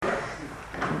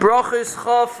Berachos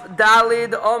Daf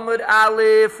Dalid Amud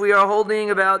Aleph. We are holding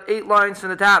about 8 lines from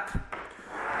the top.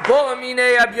 Bo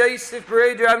Amine Ab Yosef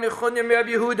Bereder Ab Nechunya Ab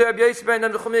Yehuda Ab Yosef Ben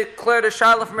Ab Nechunya declared a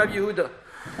shala from Ab Yehuda.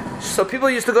 So people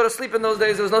used to go to sleep in those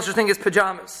days. There was no such thing as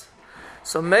pajamas.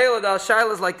 So Meila Dal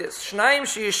Shaila is like this: Shnaim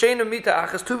She Yishenu Mita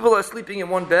Achas. 2 people are sleeping in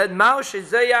one bed. Mao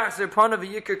Shezeh Yachzer Panav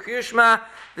Yikar Kriyashma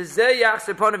V'Zeh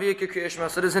Yachzer Panav Yikar Kriyashma.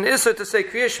 So there's an issur to say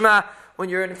Kriyashma when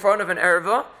you're in front of an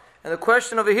erva. And the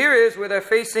question over here is where they're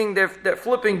facing, they're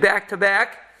flipping back to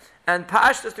back. And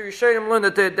Pashtas, the Rishonim learn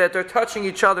that they're touching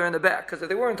each other in the back. Because if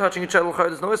they weren't touching each other,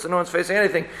 there's no issue, no one's facing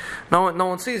anything. No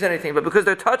one sees anything. But because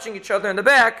they're touching each other in the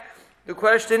back, the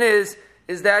question is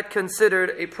that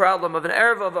considered a problem of an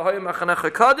erva of a Hayom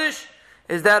Achanecha Kaddish?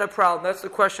 Is that a problem? That's the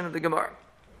question of the Gemara.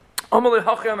 So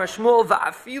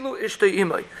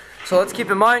let's keep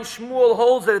in mind, Shmuel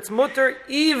holds that it's mutter,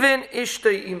 even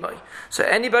ishtay imay. So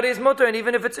anybody is mutter, and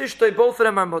even if it's ishtay, both of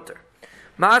them are mutter.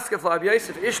 You're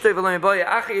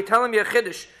telling me a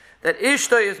chiddush that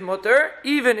ishtay is mutter,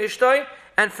 even ishtay,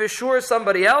 and for sure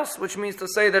somebody else, which means to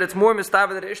say that it's more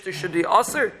mistava that ishtay should be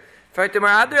aser.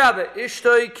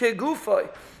 Ishtay kegufay.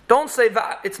 Don't say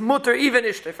it's mutter even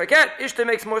ishtay. Forget, ishtay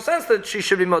makes more sense that she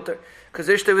should be mutter. Because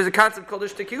ishtay was a concept called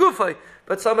ishtay kigufay.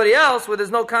 But somebody else, where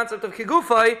there's no concept of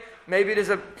kigufay, maybe there's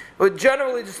but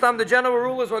generally, the general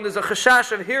rule is when there's a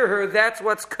chashash of hear her, that's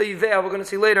what's kiveh. We're going to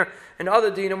see later in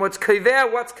other dinim. What's kiveh,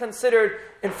 what's considered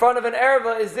in front of an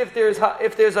erva is if there's a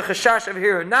chashash of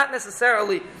hear her. Not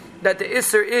necessarily that the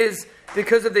isser is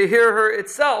because of the hear her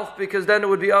itself, because then it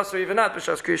would be asr even not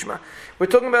b'shas krishma. We're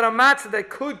talking about a matzah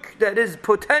that is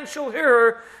potential hear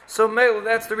her. So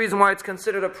that's the reason why it's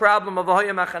considered a problem of a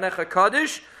hayom achanecha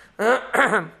kaddish.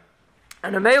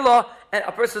 And a mela, and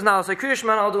a person is now say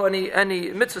krishma, I'll do any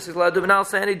mitzvahs he's allowed to do, but now I'll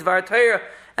say any dvar Torah,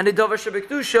 any davar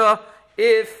shebekdusha,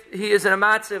 if he is in a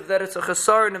matzav that it's a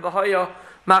chesaron in v'haya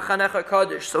machanecha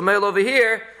kaddish. So mela over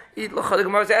here, the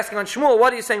Gemara is asking on Shmuel,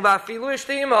 what are you saying? Va'afilu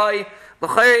ishtimai.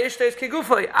 L'chayr ishtay is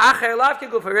kigufay. Acher lav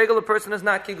kigufay. Regular person is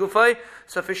not kigufay.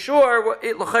 So for sure,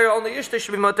 l'chayr only ishtay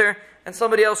should be mutter, and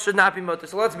somebody else should not be mutter.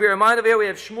 So let's be reminded over here, we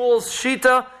have Shmuel's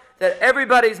shita, that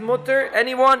everybody's mutter,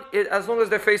 anyone, as long as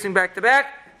they're facing back to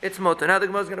back, it's mutter. Now the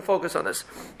Gemara is going to focus on this.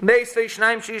 2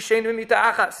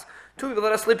 people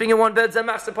that are sleeping in one bed, they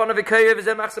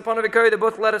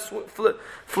both let us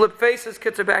flip faces,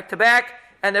 kids are back to back,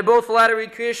 and they're both allowed to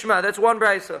read Kriya Shema. That's one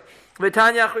brisa.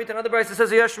 Another brisa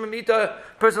says a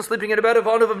person sleeping in a bed of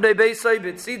Anuv of Bnei Beisai,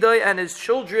 B'tzidai, and his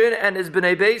children and his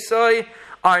Bnei Beisai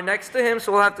are next to him,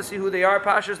 so we'll have to see who they are.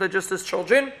 Pashas, they're just his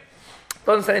children.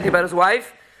 Doesn't say anything about his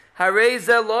wife. He's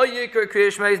not allowed to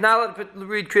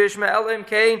read Kriya Shema,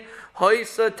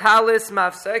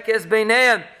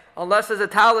 unless there's a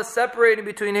talis separating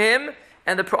between him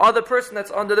and the other person that's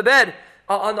under the bed,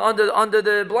 under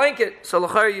the blanket. So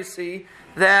l'chayr, you see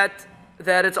that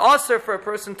it's also for a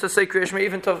person to say Kriya Shema,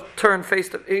 even to turn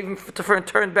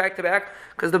turn back to back,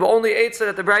 because the only eitzah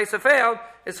that the brisa found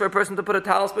is for a person to put a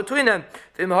talis between them.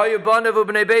 If they're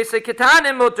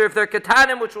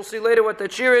ketanim, which we'll see later what the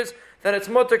shiur is, then it's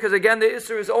mutter, because again the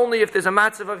issur is only if there's a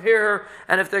matzav of hear,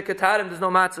 and if they're ketanim, there's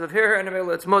no matzav of hear, and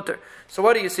it's mutter. So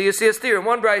what do you see? You see a steer. In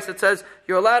one brisa it says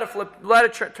you're allowed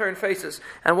to turn faces,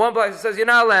 and one brisa says you're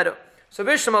not allowed to. So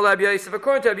Bishlam al Ab Yosef,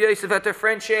 according to Ab Yosef, that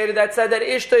differentiated, that said that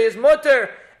ishtay is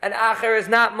mutter and acher is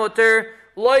not mutter.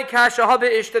 Loi kasha haba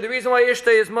ishtay. The reason why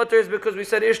ishtay is mutter is because we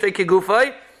said ishtay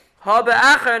kigufay. Haba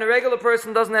acher, and a regular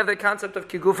person doesn't have the concept of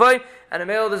kigufay, and a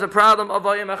male there's a problem of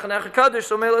hayom achanecha kaddish.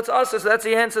 So male it's us. So that's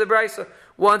the answer to the brisa.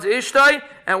 One's ishtay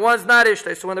and one's not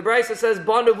ishtay. So when the brisa says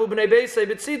bandu v'bnei beisay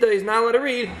b'tzida, he's not allowed to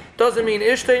read, doesn't mean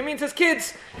ishtay. It means his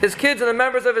kids and the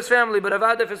members of his family. But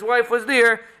avad, if his wife was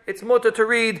there, it's mutter to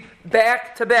read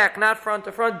back to back, not front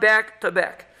to front, back to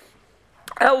back.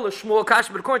 El Shmuel kash,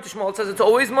 but according to Shmuel it says it's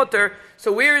always mutter.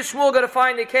 So where is Shmuel going to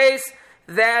find the case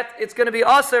that it's going to be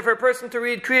aser for a person to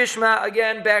read Kriya Shema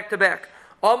again back to back?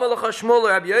 Even according to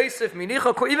Ab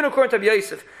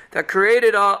Yosef, that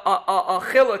created a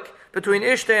chiluk between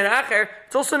ishtay and acher,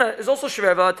 it's also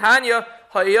shveva. Tanya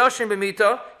hayashin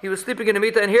b'mita, he was sleeping in a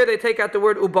mita, and here they take out the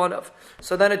word ubanav.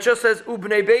 So then it just says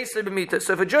ubnei beisay b'mita.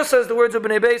 So if it just says the words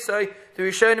ubnei beisay, the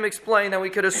Rishonim explain that we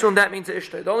could assume that means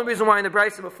ishtay. The only reason why in the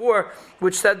brisa before,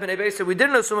 which said b'nei beisay, we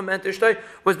didn't assume it meant ishtay,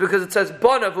 was because it says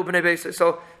banav ubnei beisay.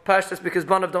 So pashtas, because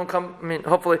banav don't come.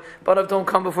 Hopefully banav don't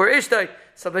come before ishtay.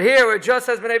 So but here where it just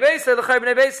says b'nei beisay, l'chai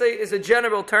b'nei beisay is a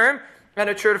general term, and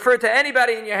it should refer to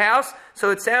anybody in your house.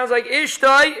 So it sounds like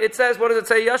ishtai. It says, what does it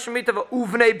say? Yashmita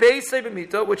uvnei beisay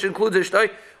b'mita, which includes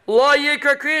ishtai. La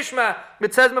yikra kriyashma.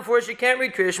 It says before she can't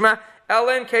read kriyashma.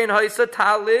 Elen kein haisa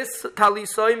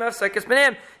talisoy mafsekes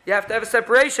b'nem. You have to have a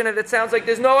separation, and it sounds like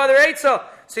there's no other eitzah.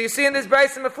 So you see in this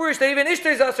Bryce and Mefurish that even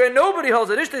Ishtai is Aser, and nobody holds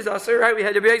that Ishtai is Aser, right? We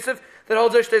had Rabbi Yosef that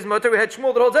holds Ishtai mutter, we had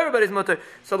Shmuel that holds everybody's mutter.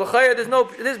 So l'chayr, there's no,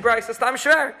 this Bryce is Tam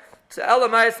Shver. So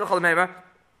Elamayis l'chol meimah.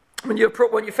 When you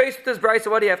face this Bryce,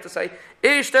 what do you have to say?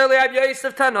 Ishtai Rabbi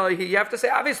Yosef Tanoihi. You have to say,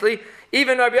 obviously,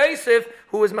 even Rabbi Yosef,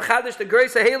 who was Mechadish, the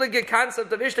grace, a heilige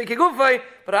concept of Ishtai Kigufay,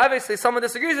 but obviously someone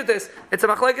disagrees with this. It's a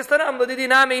Machlekes Tanam, Ladidi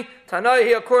Nami,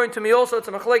 Tanoihi, according to me also, it's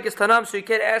a Machlekes Tanam, so you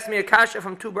can't ask me a kasha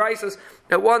from two Bryces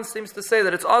that one seems to say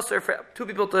that it's usher for two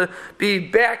people to be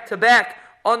back to back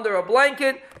under a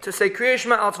blanket to say Kriya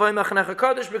Shema al Tzvay Machanecha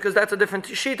Kadosh, because that's a different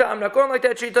shita. I'm not going like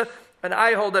that shita, and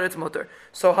I hold that it's mutter.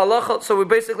 So halacha. So we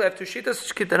basically have two shitas.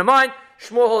 Just keep that in mind.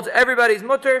 Shmuel holds everybody's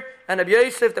mutter, and Rabbi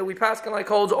Yosef that we paskin like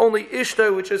holds only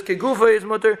Ishta, which is Kegufa is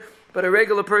mutter, but a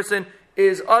regular person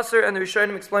is usher. And the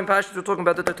Rishonim explain passages. We're talking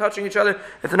about that they're touching each other.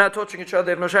 If they're not touching each other,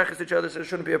 they have no shaykhs to each other, so there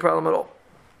shouldn't be a problem at all.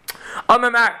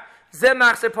 Amar. They're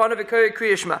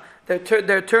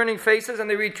turning faces and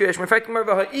they read Kriya Shema. In fact, the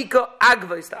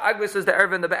Agvos is the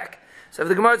erva in the back. So if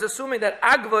the Gemara is assuming that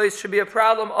Agvos should be a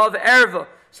problem of erva,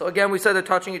 so again we said they're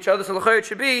touching each other, so l'chayr it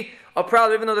should be a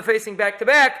problem even though they're facing back to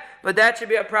back, but that should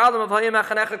be a problem of Hayim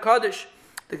Achanecha Kaddish.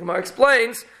 The Gemara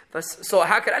explains, so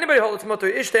how can anybody hold its mutter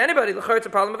ish to anybody? L'chayr it's a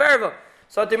problem of erva.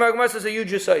 So the Gemara says a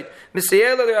huge side. Those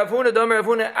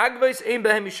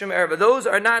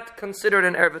are not considered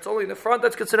an erva. It's only the front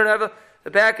that's considered an erva.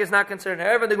 The back is not considered an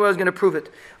erva. The Gemara is going to prove it.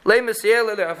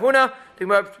 The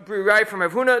Gemara right from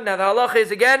Ravuna. Now the halacha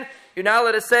is again, you're not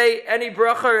allowed to say any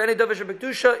bracha or any davar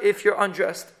shebekdusha if you're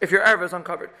undressed, if your erva is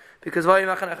uncovered, because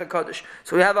vayim achanech kadosh.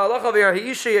 So we have a halacha over here.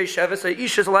 Ha'isha yesheves. So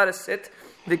Isha is allowed to sit.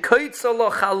 The kaitza lo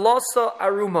chalasa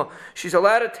aruma. She's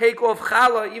allowed to take off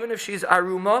chala even if she's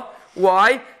aruma.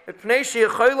 Why? Because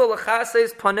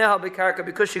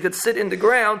she could sit in the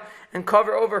ground and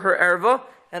cover over her erva.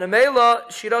 And Amela,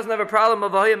 she doesn't have a problem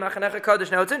of Vahiyah Machanecha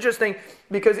Kaddish. Now it's interesting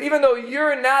because even though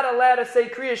you're not allowed to say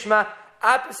Kriya Shema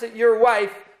opposite your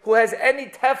wife who has any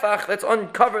tefach that's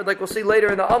uncovered, like we'll see later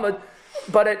in the Amud,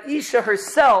 but an Isha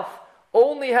herself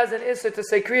only has an Issa to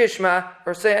say Kriya Shema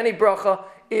or say any bracha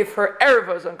if her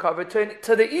erva is uncovered.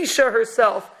 To the Isha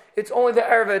herself, it's only the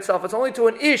erva itself. It's only to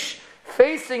an Ish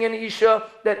facing an Isha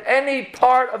that any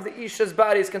part of the Isha's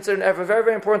body is considered an erva. Very,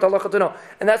 very important halacha to know.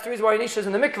 And that's the reason why an Isha is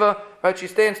in the mikveh, right? She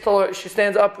stands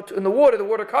up in the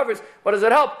water covers. What does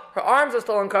it help? Her arms are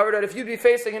still uncovered, and if you'd be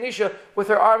facing an Isha with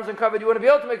her arms uncovered, you want to be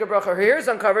able to make a bracha. Her hair is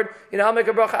uncovered, I'll make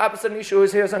a bracha opposite an Isha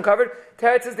whose hair is uncovered.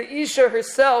 Teretz says the Isha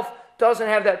herself doesn't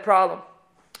have that problem.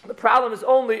 The problem is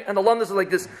only, and the lumdas are like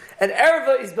this, an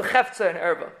erva is bechefza an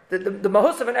erva. The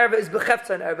mahus of an erva is bechefza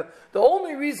an erva. The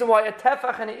only reason why a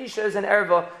tefach and an isha is an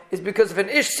erva is because if an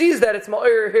ish sees that it's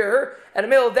ma'ir here, and a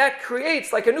male that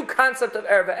creates like a new concept of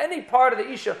erva. Any part of the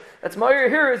isha that's ma'ir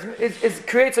here is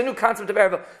creates a new concept of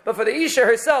erva. But for the isha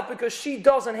herself, because she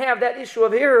doesn't have that issue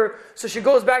of here, so she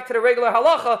goes back to the regular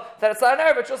halacha that it's not an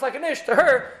erva, it's just like an ish. To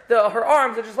her, her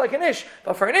arms are just like an ish.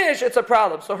 But for an ish, it's a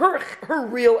problem. So her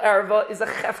real erva is a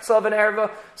of an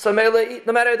erva, so Mela,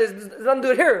 no matter this doesn't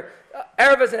do it here.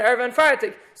 Erva is an erva and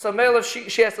fartik. So Mela, if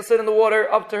she has to sit in the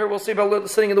water up to her, we'll see about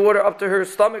sitting in the water up to her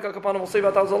stomach. Akapanim, we'll see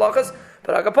about Talzalachas.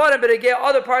 But Akapanim, but again,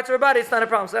 other parts of her body, it's not a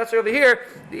problem. So that's over here.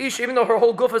 The Ish, even though her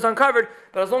whole goof is uncovered,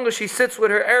 but as long as she sits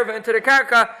with her erva into the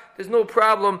karka, there's no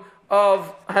problem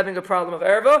of having a problem of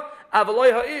erva.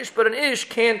 Avaloy ha'ish, but an ish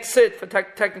can't sit.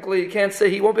 Technically, he can't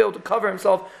sit. He won't be able to cover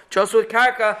himself just with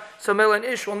karka. So Mela and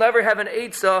ish will never have an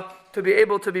eitzah to be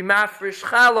able to be mafresh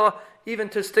chala, even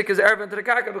to stick his erva into the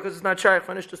karka, because it's not shaykh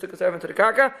for an ish to stick his erva into the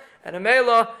karka. And a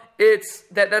Mela,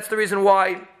 that's the reason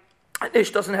why an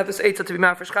ish doesn't have this eitzah to be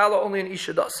mafresh chala, only an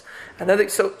isha does. And then,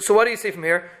 so what do you see from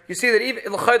here? You see that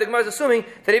even the Gemara is assuming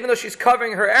that even though she's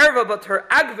covering her erva, but her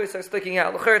agvis are sticking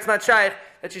out. It's not shaykh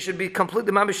that she should be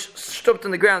completely mamish stooped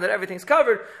in the ground, that everything's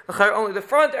covered. Only the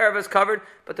front erva is covered,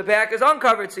 but the back is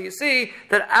uncovered. So you see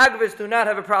that agvis do not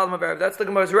have a problem of erva. That's the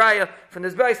Gemara's raya from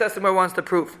this base. That's the Gemara wants to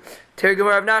prove. Ter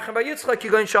Gemara of Nachem by Yitzchak,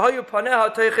 you're going shahayu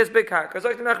paneha teiches bekar. Because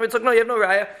like the Nachem Yitzchak, no, you have no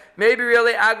raya. Maybe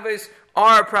really agvis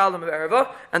are a problem of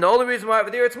erva, and the only reason why over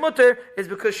there it's mutter is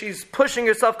because she's pushing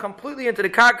herself completely into the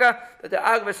karka, but the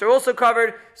agvis are also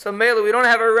covered. So Mela, we don't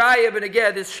have a raya, but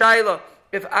again, this shaila.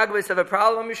 If agvis have a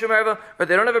problem of mishum erva, or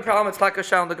they don't have a problem, it's taka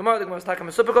shal in the Gemara. The Gemara is taka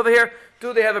mesupik over here.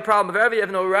 Do they have a problem of erva? You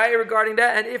have no raya regarding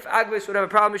that. And if agvis would have a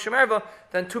problem of mishum erva,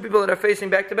 then two people that are facing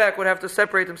back to back would have to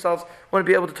separate themselves, wouldn't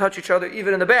be able to touch each other,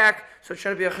 even in the back. So it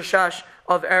shouldn't be a chashash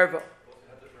of erva.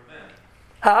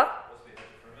 Huh?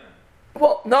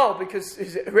 Well, no, because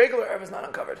his regular erva is not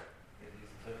uncovered.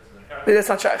 That's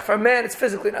not shaykh. For a man, it's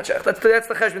physically not shaykh. That's the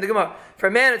cheshbon the Gemara. For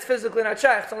a man, it's physically not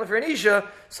shaykh. It's only for an isha.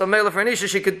 So mela for an isha,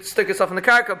 she could stick herself in the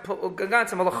karka, put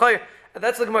gagantzim alachayr.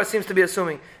 That's the Gemara seems to be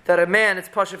assuming that a man, it's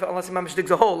pasha unless he mamish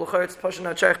digs a hole. L'chayr, it's pasha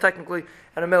not shaykh technically,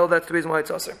 and a mela, that's the reason why it's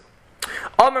aser.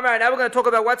 Now we're going to talk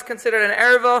about what's considered an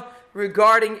erva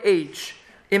regarding age.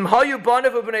 Now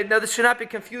this should not be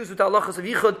confused with the halachas of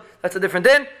yichud. That's a different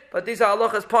din. But these are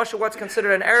halachas pasha. What's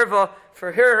considered an erva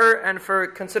for her, and for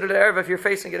considered an erva if you're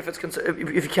facing it.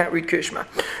 If you can't read krishma.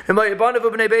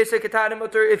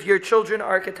 If your children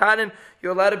are ketanim,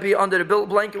 you're allowed to be under the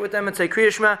blanket with them and say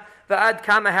krishma.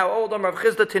 How old?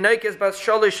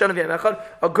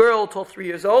 A girl till 3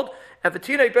 years old. And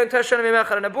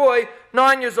a boy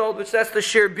 9 years old, which that's the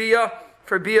shiur bia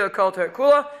for bia kal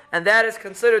terkula, and that is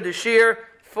considered the shiur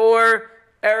for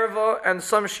erva, and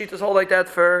some shittas hold like that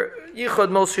for yichud.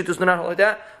 Most shittas do not hold like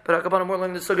that. But Hakabana more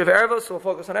learning the sugya of erva, so we'll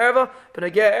focus on erva. But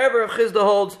again, erva of chizda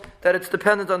holds that it's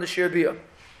dependent on the shiur bia.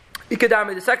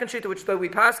 Ikadami, the second shita, which is that we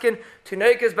paskin,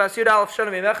 Tunaikis Basir Alf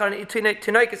Shanam Mechan, and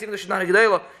Tunaikis, even though she's not a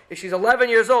gedela, if she's 11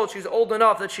 years old, she's old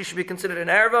enough that she should be considered an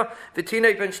erva. The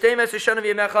Tunaik ben Shtemes Shanam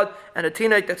Mechad, and a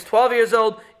Tunaik that's 12 years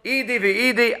old, Idi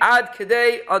v'Idi Ad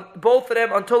Kedei, both of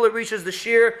them until it reaches the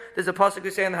shear. There's a pasuk we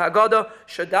say in the Haggadah,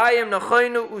 Shadayim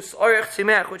Nachaynu Us Orech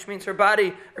Tzimech, which means her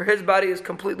body or his body is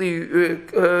completely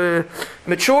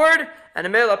matured,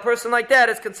 and a person like that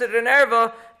is considered an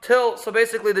erva. So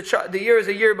basically the year is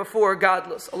a year before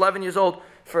godless, 11 years old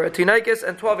for a tinaikis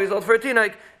and 12 years old for a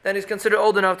tinaik, then he's considered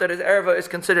old enough that his erva is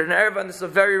considered an erva, and this is a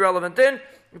very relevant thing.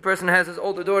 The person has his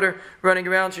older daughter running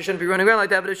around, she shouldn't be running around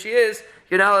like that, but if she is,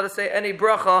 you're not allowed to say any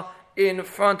bracha in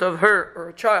front of her, or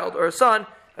a child, or a son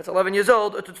that's 11 years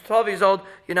old, or 12 years old,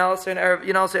 you're not allowed to say,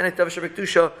 you're not allowed to say any tavasha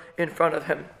b'kedusha in front of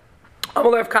him.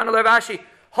 Amalev Kanalev Ashi.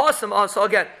 So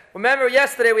again, remember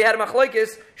yesterday we had a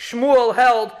machlokes. Shmuel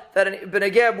held that in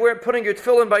Benegeb weren't putting your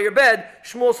tefillin by your bed.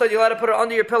 Shmuel said you're allowed to put it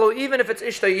under your pillow even if it's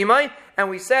ishtay imay, and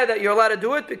we said that you're allowed to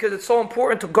do it because it's so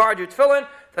important to guard your tefillin,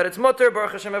 that it's mutter.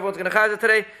 Baruch Hashem, everyone's going to chaz it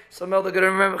today. So Melda going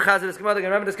to remember chaz this Gemara, they're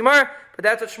going to remember this Gemara. But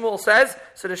that's what Shmuel says.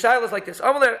 So the shaila is like this.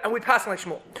 And we pass like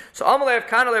Shmuel. So Amalev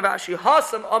Kanalev Ashi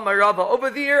Hasam Amar Rava. Over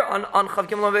there on Chav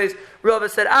Gimel Lavez, Rava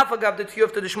said Afagav the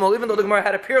Tiyuf to the Shmuel. Even though the Gemara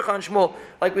had a pircha on Shmuel,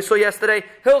 like we saw yesterday,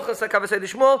 Hilchas Hakavasei the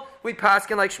Shmuel, we pass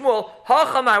like Shmuel.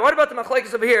 Hachamai. What about the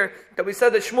machlekes over here that we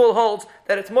said that Shmuel holds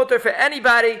that it's mutter for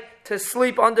anybody to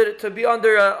sleep under, to be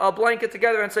under a blanket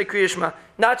together and say Kriya Shema,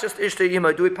 not just Ishtay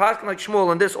Yima. Do we pass like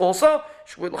Shmuel in this also?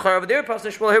 Over there, pass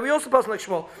like Shmuel. Here we also pass like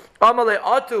Shmuel. Amale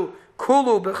Atu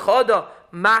Kulu Bechada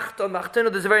Machta Machtinu.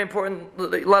 This is very important.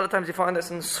 A lot of times you find this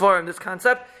in Svarim, this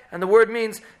concept. And the word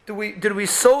means, did we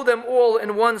sew them all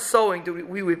in one sewing? Do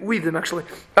we weave them actually?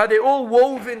 Are they all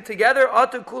woven together?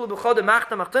 Atu Kulu Bechada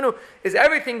Machta Machtinu. Is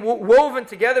everything woven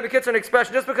together? Because it's an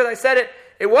expression. Just because I said it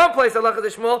in one place, Allah de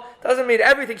Shmuel, doesn't mean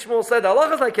everything Shmuel said.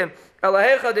 Allah is like him.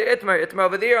 Alahecha de Itmar. Itmar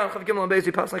over there on Chav Gimel and Beis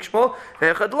we pass like Shmuel.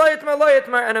 Ve'echad la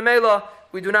Itmar, and a Mela.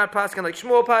 We do not pass like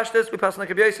Shmuel Pashtus. We pass like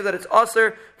Rabbi Yosef that it's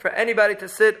aser for anybody to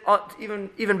sit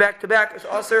even back to back. It's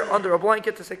aser under a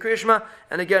blanket to say Kriya Shema,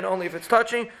 and again only if it's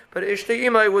touching. But Ishtay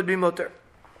Imay would be mutter.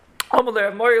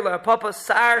 Papa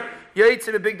sar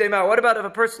yaitz a big day. What about if a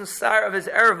person's sar of his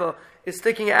erva is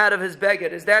sticking out of his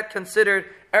beged? Is that considered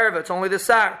erva? It's only the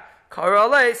sar.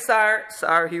 Karale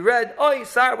sar. He read, oh,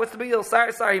 sar. What's the big deal? Sar.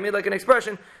 He made like an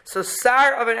expression. So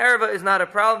sar of an erva is not a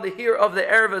problem. The here of the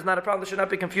erva is not a problem. This should not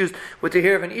be confused with the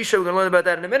here of an isha. We're going to learn about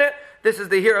that in a minute. This is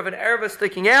the here of an erva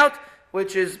sticking out,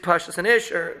 which is pashtus and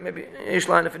ish, or maybe ish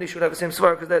line if an ish would have the same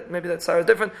svar, because maybe that sar is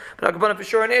different. But akabana for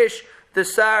sure an ish, the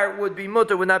sar would be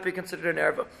mutter, would not be considered an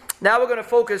erva. Now we're going to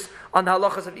focus on the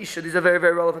halachas of isha. These are very,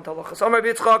 very relevant halachas. Amar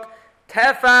B'Yitzchak,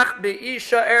 tefach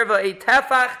be'isha erva, a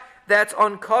tefach that's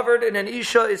uncovered in an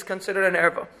isha is considered an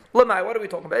erva. Lamai, what are we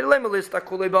talking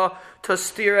about? To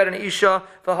steer at an isha.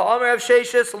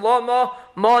 Lama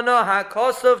mana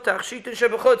hakasav tachshitin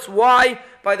shebechutz. Why?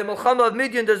 By the Milchama of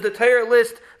Midian does the Torah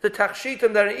list the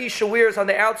tachshitim that an isha wears on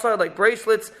the outside, like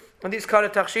bracelets and these kind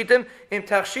of tachshitim. In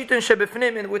tachshitin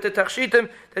shebefnim, and with the tachshitim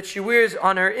that she wears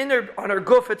on her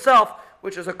guf itself,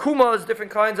 which is a kumas,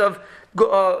 different kinds of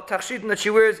tachshitim that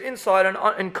she wears inside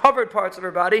and covered parts of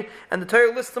her body, and the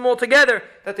Torah lists them all together,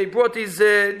 that they brought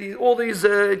all these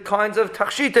kinds of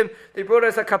tachshitim, they brought it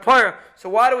as a kapara. So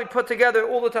why do we put together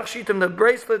all the tachshitim, the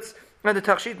bracelets and the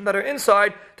tachshitim that are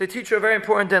inside, to teach you a very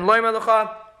important thing?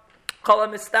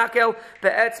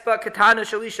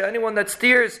 Anyone that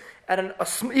steers at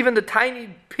even the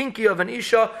tiny pinky of an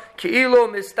isha,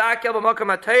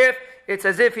 it's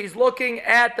as if he's looking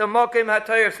at the Mokim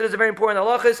HaTayr. So this is a very important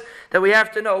halachis that we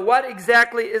have to know. What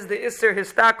exactly is the Isser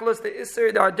Histaklus? The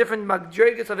Isser, there are different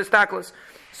Magdregas of Histaklus.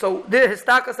 So the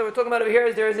Histaklus that we're talking about over here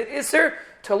is there is an Isser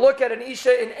to look at an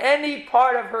Isha in any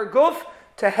part of her guf,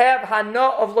 to have hana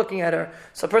of looking at her.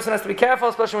 So a person has to be careful,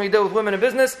 especially when you deal with women in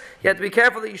business. You have to be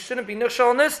careful that you shouldn't be nichshal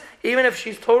on this, even if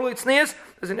she's totally tznius.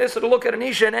 There's an issue to look at an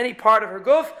isha in any part of her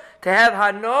guf, to have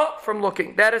hana from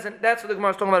looking. That's what the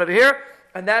Gemara is talking about over here,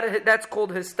 and that's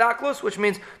called histaklus, which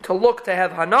means to look, to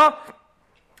have hana.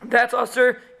 That's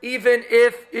usher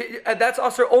that's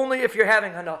usher only if you're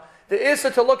having hana. The issa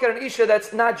to look at an isha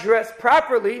that's not dressed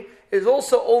properly is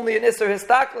also only an issa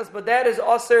histaklus, but that is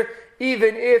usher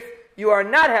even if you are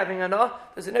not having hana.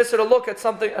 There's an issa to look at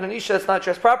something, at an isha that's not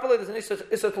dressed properly. There's an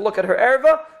issa to look at her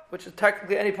erva, which is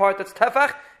technically any part that's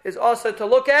tefach, is also to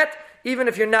look at, even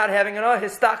if you're not having hana.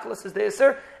 Histaklus is the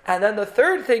issa. And then the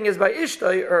third thing is by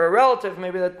ishtay, or a relative,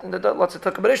 maybe let's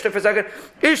talk about ishtay for a second.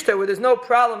 Ishtay, where there's no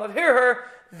problem of hear her,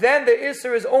 then the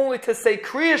issa is only to say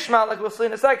kriya shema, like we'll see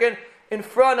in a second, in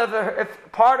front of her,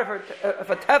 if part of her, if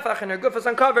a tefach and her guf is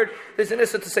uncovered, there's an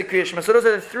issa to say kriya shema. So those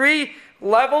are the three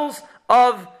levels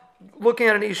of looking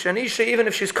at an isha. An isha, even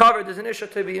if she's covered, there's an isha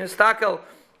to be mistakel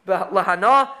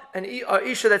lahana. An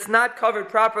isha that's not covered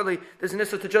properly, there's an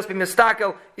isha to just be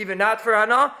mistakel, even not for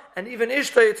hana. And even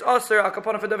ishta, it's aser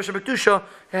akapana for davar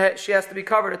shebektusha. She has to be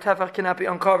covered. A tefach cannot be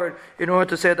uncovered in order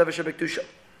to say a davar shebektusha.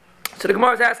 So the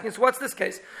Gemara is asking us, what's this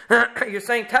case? You're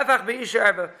saying tefach be'isha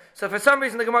erva. So for some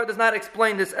reason the Gemara does not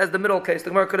explain this as the middle case. The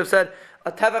Gemara could have said,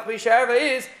 a tefach be'isha erva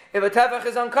is, if a tefach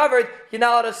is uncovered, you're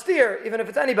not allowed to steer, even if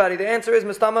it's anybody. The answer is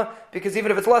mistama, because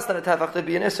even if it's less than a tefach, there'd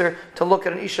be an isser to look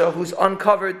at an isha who's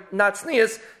uncovered, not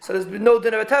sneas, so there's no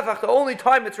din of a tefach. The only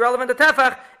time it's relevant to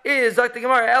tefach is, like the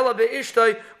Gemara, ela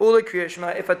be'ishtay ula kriya shema.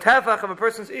 If a tefach of a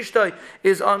person's ishtay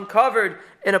is uncovered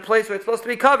in a place where it's supposed to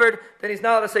be covered, then he's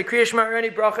not allowed to say kriya shema or any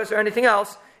brachas or anything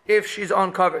else if she's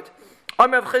uncovered.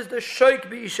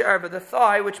 The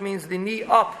thigh, which means the knee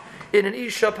up in an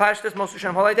isha, pashtas, most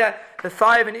of like that. The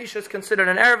thigh of an isha is considered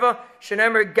an erva.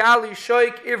 Shenemer gali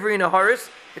shoik ivri naharis.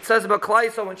 It says about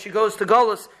Klaisa when she goes to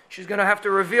Golis, she's going to have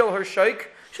to reveal her shoik.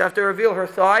 She'll have to reveal her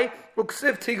thigh. And the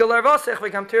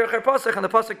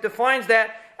pasuk defines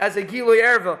that as a gilui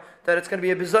erva, that it's going to be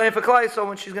a bizayin for Klaisa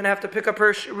when she's going to have to pick up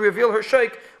her, reveal her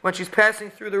shoik when she's passing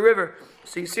through the river.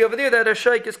 So you see over there that a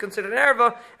sheikh is considered an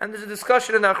erva, and there's a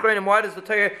discussion in the Achronim, why do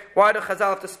Chazal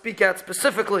have to speak out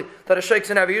specifically that a sheikh's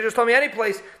an erva? You just told me any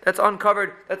place that's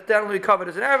uncovered, that's generally covered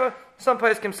as an erva. Some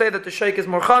places can say that the sheikh is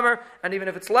more chamer, and even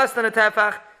if it's less than a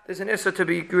tefach, there's an issa to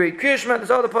be great kriyashma. There's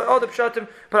all the pshatim,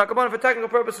 but for technical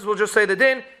purposes, we'll just say the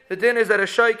din. The din is that a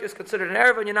sheikh is considered an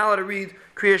erva, and you're not allowed to read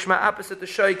kriyashma opposite the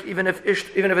sheikh, even if it's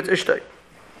ishtay.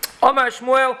 Omar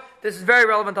Shmuel, this is very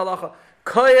relevant halacha.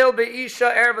 Koil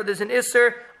be'isha erva. There's an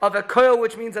isser of a koil,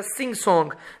 which means a sing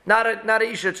song, not a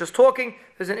isha. It's just talking.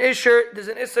 There's an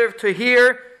isser to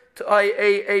hear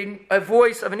a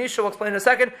voice of an isha. We'll explain in a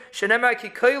second. Shenemar ki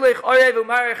koilech orev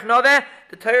umarech naveh.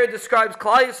 The Torah describes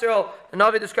Klal Yisrael, the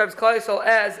Navi describes Klal Yisrael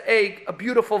as a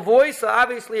beautiful voice. So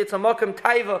obviously it's a makam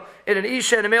taiva in an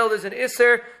isha, and a male there's an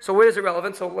isser. So where is it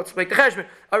relevant? So let's make the cheshbon.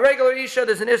 A regular isha,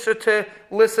 there's an isser to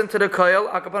listen to the koil.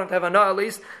 Akapan to have a at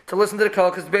least to listen to the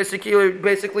koil, because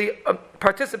basically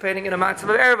participating in a matzav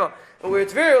of erva. But where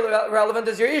it's very relevant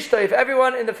is your ishta. If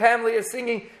everyone in the family is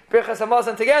singing Berachos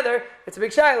Hamazon together, it's a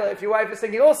big shayla. If your wife is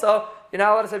singing also, you're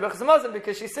not allowed to say Berachos Hamazon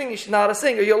because she's singing. She's not allowed to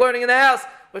sing. Or you're learning in the house,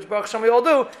 which Baruch Hashem we all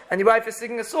do, and your wife is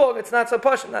singing a song. It's not so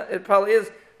pashut. It probably is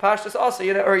pashtus also.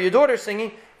 Or your daughter's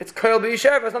singing. It's koil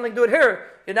be'isha. It has nothing to do with her.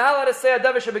 You're not allowed to say a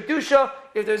davar shebekdusha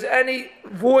if there's any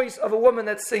voice of a woman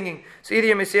that's singing. So either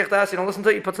you may you don't listen to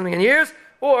it, you put something in your ears,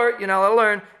 or you're not allowed to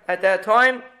learn at that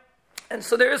time. And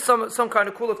so there is some kind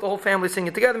of cool if the whole family is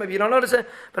singing together. Maybe you don't notice it,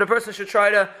 but a person should try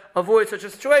to avoid such a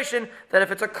situation that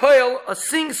if it's a koil, a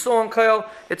sing-song koil,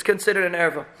 it's considered an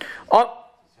erva.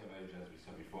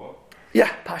 Yeah,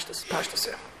 pashtus,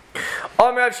 yeah.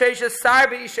 Rav Sheshes sar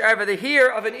be'isha erva. The hear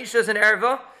of an isha is an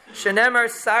erva. Shenemar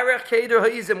sarech keider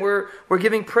ha'izim. We're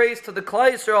giving praise to the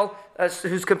Klal Yisrael,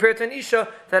 who's compared to an isha,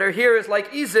 that her hair is like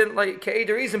izim, like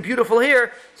keider izim, beautiful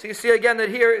hair. So you see again that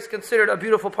hair is considered a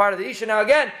beautiful part of the isha. Now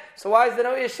again, so why is there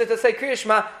no isha to say kriya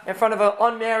shema in front of an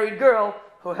unmarried girl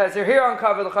who has her hair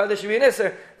uncovered? There should be an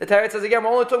isser. The Torah says again,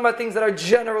 we're only talking about things that are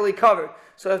generally covered.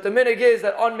 So if the minhag is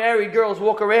that unmarried girls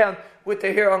walk around with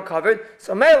their hair uncovered,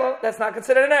 so mela, that's not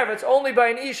considered an erva. It's only by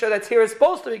an isha that's hair is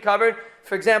supposed to be covered.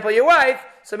 For example, your wife,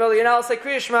 so mela, you're not allowed to say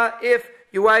kriya shema if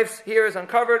your wife's hair is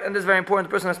uncovered, and this is very important.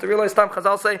 The person has to realize, Tam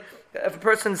Chazal say, if a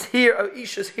person's hair, or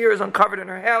Isha's hair is uncovered in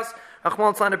her house,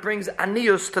 Achmal Tzlan, it brings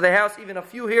anius to the house, even a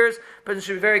few hairs. The person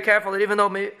should be very careful that even though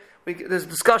there's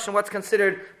discussion what's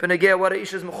considered benegeh, what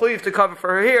Isha is mechuyev to cover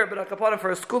for her hair, but akapanim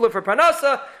for a skula for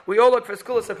parnasa, we all look for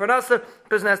skula for parnasa. The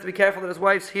person has to be careful that his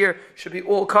wife's hair should be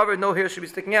all covered, no hair should be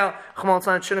sticking out. Achmal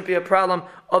Tzlan, it shouldn't be a problem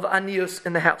of anius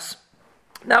in the house.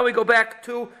 Now we go back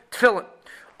to tefillin.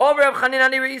 I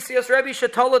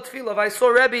saw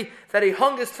Rebbe that he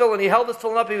hung his tefillin, he held his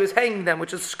tefillin up, he was hanging them,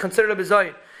 which is considered a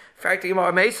bizayin.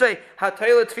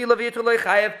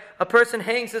 A person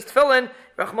hangs his tefillin,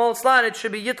 it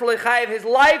should be yitulei chayev, his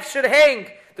life should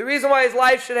hang. The reason why his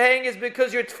life should hang is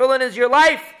because your tefillin is your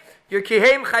life. Your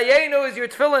kihem chayenu is your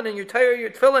tefillin, and your Torah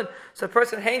your tefillin. So a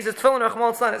person hangs his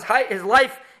tefillin, his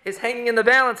life is hanging in the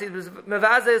balance. He was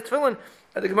mevazeh his tefillin.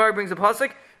 The Gemara brings a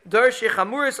pasuk. Darshi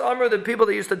Chamuris Amr, the people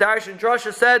that used to darsh and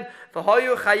drasha said,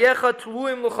 "V'hayu chayecha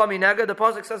tluim luchaminega." The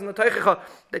pasuk says in the Teichecha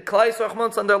that Klai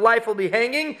Rachmans on their life will be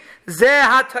hanging. Zeh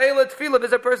hatayla tefillah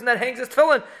is a person that hangs his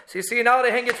tefillin. So you see now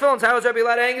they hang his tefillin. So how is Rabbi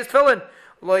allowed to hang his tefillin?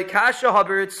 Like kasha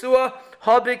habiritzua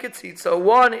habiketzitzah. So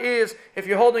one is if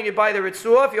you're holding it by the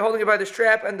ritzua, if you're holding it by the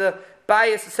strap and the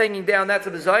bias is hanging down, that's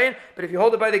a bizayin. But if you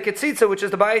hold it by the ketzitza, which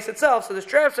is the bias itself, so the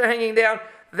straps are hanging down,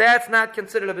 that's not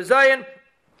considered a bizayin.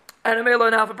 And a mela,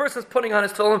 now if a person is putting on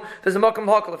his tefillin, there's a makam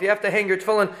hakal. If you have to hang your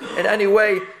tefillin in any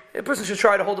way, a person should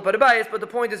try to hold it by the bias, but the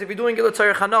point is if you're doing it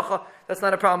l'tzarech hanacha, that's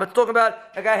not a problem. But talking about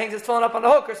a guy hangs his tefillin up on the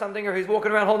hook or something, or he's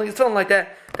walking around holding his tefillin like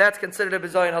that, that's considered a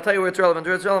bizayin. I'll tell you where it's relevant.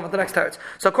 It's relevant the next teretz.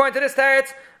 So according to this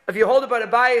teretz, if you hold it by the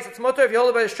bias, it's mutter. If you hold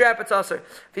it by the strap, it's aser.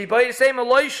 If you buy the same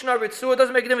loishna ritzua, it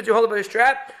doesn't make a difference. You hold it by the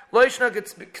strap. Loishna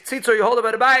ketzitza, you hold it by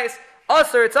the bias.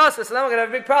 Usher, it's usher, so then we're going to have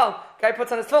a big problem. Guy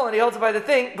puts on his tefillin, he holds it by the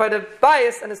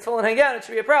bias, and his tefillin hang out, it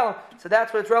should be a problem. So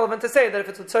that's what it's relevant to say, that if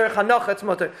it's a tzarech hanacha, it's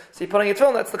mutter. So you're putting your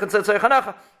tefillin, that's the considered tzarech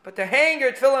hanacha. But to hang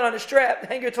your tefillin on a strap,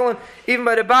 hang your tefillin even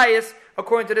by the bias,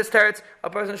 according to this teretz, a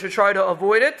person should try to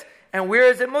avoid it. And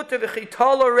where is it mutter?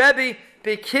 V'chitala Rebbe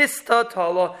b'kista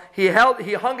tala. He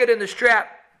hung it in the strap,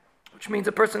 which means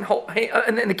a person,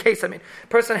 in the case,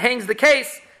 person hangs the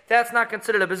case. That's not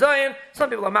considered a bizayin. Some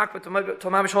people are makbet to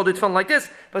mamish hold tefillin like this,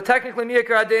 but technically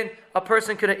miyakar adin, a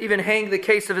person can even hang the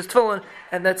case of his tefillin,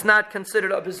 and that's not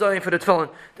considered a bizayin for the tefillin.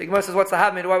 The Gemara says, "What's the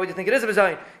habit? Why would you think it is a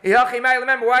bizayin?"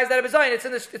 Remember, why is that a bizayin?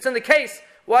 It's in the case.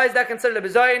 Why is that considered a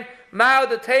bizayin? Mao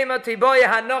the tema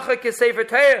tiboya hanocha kesefer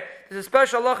Torah. There's a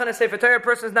special halacha in a sefer Torah. A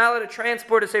person is not allowed to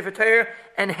transport a sefer Torah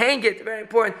and hang it. Very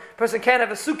important. A person can't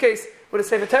have a suitcase with a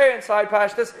sefer Torah inside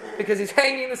pashtus because he's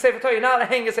hanging the sefer Torah. You're not allowed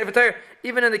to hang a sefer Torah,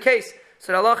 even in the case.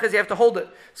 So the halacha is you have to hold it.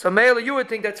 So mele, you would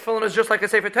think that tefillin is just like a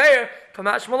sefer Torah.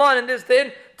 Kamash Malan in this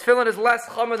din, tefillin is less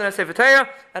chomer than a sefer Torah,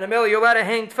 and a mele, you're allowed to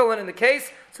hang tefillin in the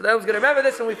case. So that was going to remember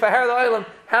this, and we fahar the oilam.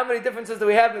 How many differences do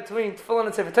we have between tefillin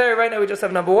and sefer Torah? Right now we just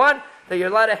have number one, that you're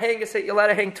allowed to hang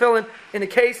tefillin in the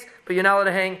case, but you're not allowed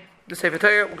to hang the sefer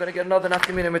Torah. We're going to get another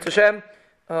nafkamina mit Hashem.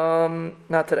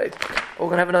 Not today. We're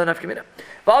going to have another nafkamina.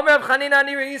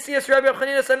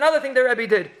 Another thing that Rebbe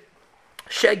did,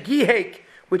 shagihek,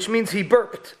 which means he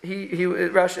burped.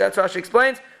 That's Rashi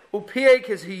explains. Upiek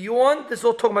is he yawned. This is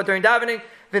all talking about during davening.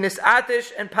 V'nis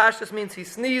atish, and pashtus means he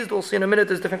sneezed. We'll see in a minute.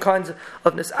 There's different kinds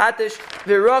of nis atish.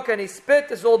 V'rok, and he spit.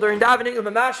 This is all during davening.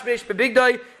 Umamashbish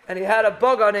bebigdai, and he had a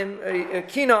bug on him, a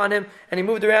kina on him, and he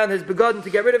moved around his begotten to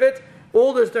get rid of it.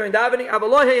 All this during davening.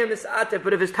 Avalahayim nis atif,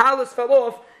 but if his talus fell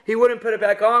off, he wouldn't put it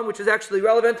back on, which is actually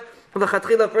relevant. When the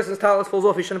chatchila, a person's talus falls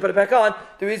off, he shouldn't put it back on.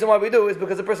 The reason why we do is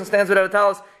because the person stands without a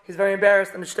talus, he's very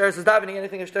embarrassed, and it stirs his davening.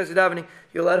 Anything that stirs his davening,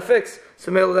 you're allowed to fix.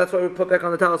 So mele, that's why we put back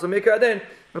on the talus. So mikra adin,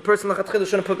 a person the chatchila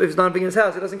shouldn't put, if he's not being in his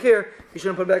house, he doesn't care, he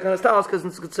shouldn't put it back on his talus because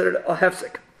it's considered a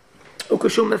hefsek.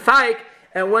 Ukushum mefaik,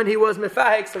 and when he was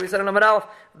mefaik, so we said on Amar Aleph,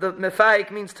 the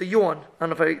mefaik means to yawn. I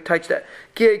don't know if I touched that.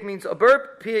 Kiek means a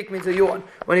burp, piek means a yawn.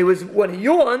 When he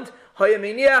yawned, he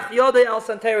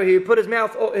put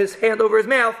his hand over his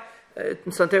mouth.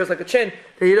 Santer is like a chin.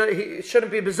 He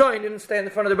shouldn't be bezoin. He didn't stand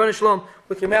in front of the Rebbeinu Shalom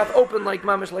with your mouth open like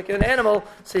mamish, like an animal.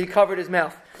 So he covered his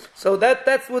mouth. So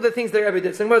that's one of the things that Rebbe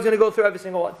did. So Gemara is going to go through every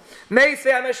single one. May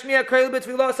say a person that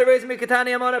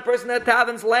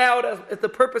tavens loud if the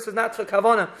purpose is not for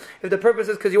kavana. If the purpose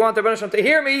is because you want the Rebbeinu Shalom to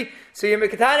hear me, so you're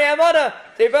mikatani amana.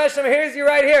 The Rebbeinu Shalom hears you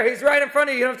right here. He's right in front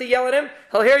of you. You don't have to yell at him.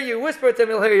 He'll hear you. Whisper to him.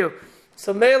 He'll hear you.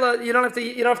 So Mela, you don't have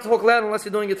to talk loud unless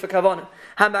you're doing it for kavanah.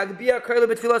 Hamagbia Karla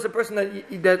B'Tfilah is a person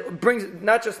that brings,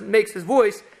 not just makes his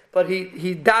voice, but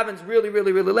he davens really,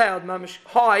 really, really loud. Mamish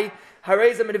high.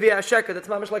 Hareza Medivia Sheker. That's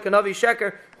mamish like a Navi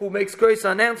Sheker who makes grace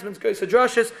announcements, grace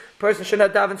drushes. Person should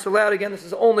not daven so loud. Again, this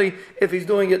is only if he's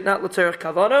doing it not l'tzerech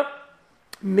kavanah.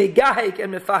 Megahik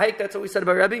and mefahik, that's what we said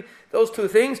about Rebbe. Those two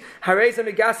things. Harei ze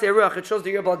megase ruach. It shows that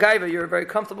you're balgaiva. You're very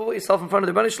comfortable with yourself in front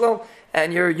of the Berachos,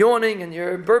 and you're yawning and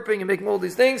you're burping and making all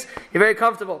these things. You're very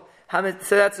comfortable. So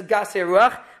that's gase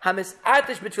ruach. Hamis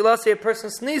atish b'tfilasi. A person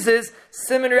sneezes.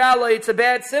 Simin rala. It's a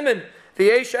bad simin.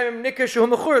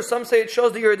 Some say it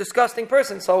shows that you're a disgusting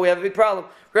person, so we have a big problem.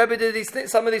 Rebbe did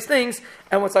some of these things,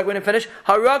 and what's like when it finish?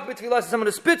 Harak b'tfilah, someone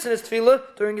who spits in his tefillah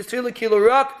during his tefillah, kilo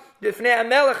rak.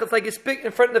 It's like you spit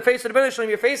in front of the face of the Berachos,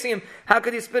 you're facing him. How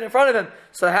could you spit in front of him?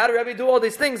 So how do Rebbe do all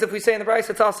these things if we say in the Bryce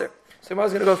it's aser? So I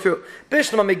was going to go through. A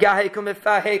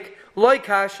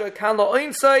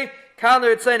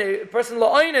person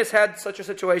la'oinus had such a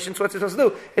situation, so what's he supposed to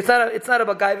do? It's not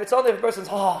about guy, it's only if a person's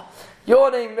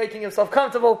yawning, making himself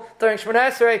comfortable during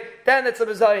Shemona Esrei, then it's a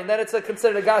bezayin, then it's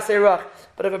considered a gasei rach.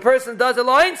 But if a person does a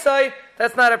la'oinsai,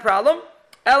 that's not a problem.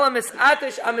 Ela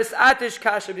misatish amisatish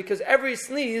kasha, because every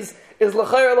sneeze is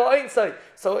l'chayr la'oinsai.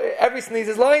 So every sneeze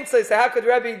is la'oinsai. So how could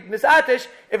Rebbe misatish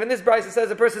if in this brayso it says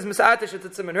a person is misatish, it's a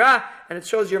tzimin ra, and it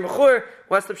shows you're mechur?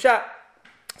 What's the pshat?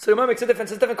 So the makes a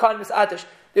difference. It's a different kind of misatish.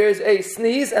 There is a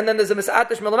sneeze, and then there's a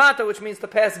misatish melamata, which means to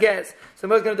pass gas. So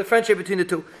we're going to differentiate between the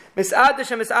two. Misatish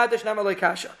and misatish namaloi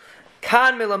kasha.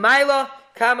 Kan milamaila,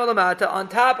 kan melamata. On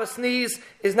top, a sneeze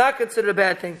is not considered a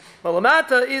bad thing.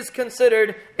 Melamata is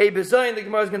considered a bezayin. The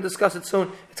Gemara is going to discuss it soon.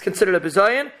 It's considered a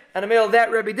bezayin. And a male that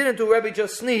Rebbe didn't do. Rebbe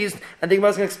just sneezed, and the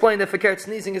Gemara is going to explain that fakir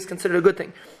sneezing is considered a good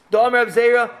thing. The Amr of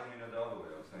Zera.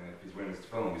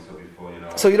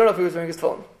 So you don't know if he was wearing his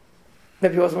tefillin.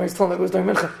 Maybe he wasn't wearing his tefillin, maybe it was during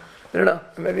mincha. I don't know.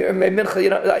 Maybe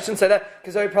mincha, I shouldn't say that,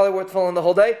 because he probably wore tefillin the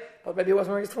whole day, but maybe he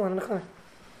wasn't wearing his tefillin in the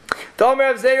Tomer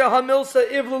Rav Zera Hamilsa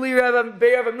Ivluli Rav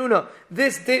Amnuna.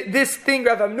 This thing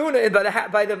Rav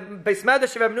Amnuna by the Beis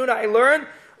Medrash of Rav Amnuna I learned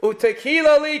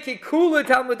Utekila li kikula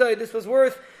Talmudai. This was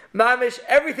worth mamish.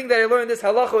 Everything that I learned this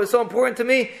halacha was so important to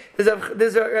me. This Rav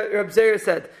Zera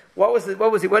said. What was he?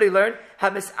 What did he learn?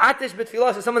 Hamis atish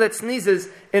b'tfilah. So someone that sneezes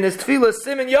in his tefillah,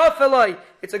 simin yafelai.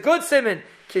 It's a good simin.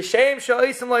 Kishem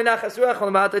sha'isem loy nachas ruach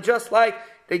malamata. Just like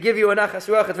they give you a nachas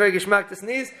ruach, it's very gishmak to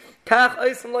sneeze. Kach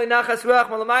isem loy nachas ruach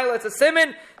malamayla. It's a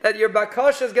simin that your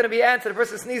bakasha is going to be answered. The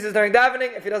person sneezes during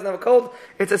davening if he doesn't have a cold.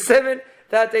 It's a simin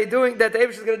that the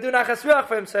Eibush is going to do nachas ruach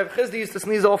for him. So Chizdi used to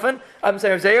sneeze often. I'm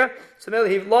saying Zera. So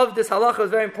he loved this halacha. It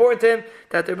was very important to him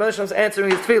that the Rebbe was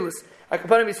answering his tefillahs. I can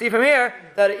put him, you see from here,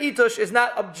 that an itush is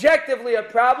not objectively a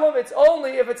problem, it's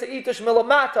only if it's an itush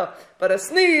milamata. But a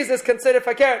sneeze is considered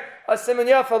fakir. A siman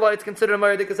yafala, it's considered a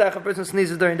mayadikazach, a person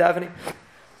sneezes during davening.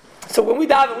 So when we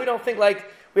daven, we don't think like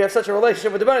we have such a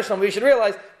relationship with the Berachos. We should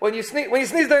realize, when you sneeze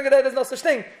during the day, there's no such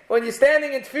thing. When you're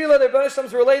standing in tefillah, the Berachos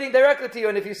is relating directly to you,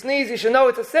 and if you sneeze, you should know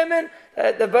it's a siman,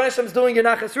 that the Berachos is doing your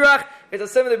nachas ruach, it's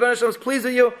a siman, the Berachos is pleased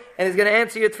with you, and he's going to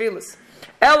answer your tefillahs.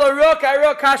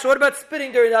 What about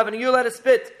spitting during davening? You're allowed to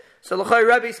spit. So l'chay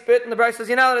Rebbe spit, and the Bryce says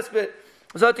you're not allowed to spit.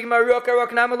 We're talking about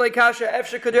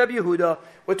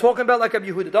like Rabbi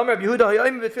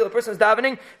Yehuda. A person is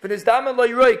davening,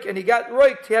 and he got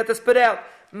roiked, he had to spit out.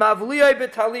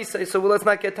 So let's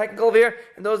not get technical over here.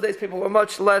 In those days, people were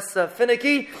much less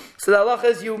finicky. So the halacha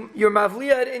is you're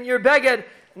mavliyah in your beged,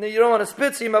 and then you don't want to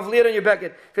spit, so you mavliyah in your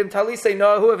beged. If talisay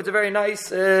nahu, if it's a very nice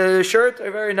shirt or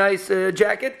a very nice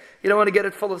jacket, you don't want to get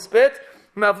it full of spit.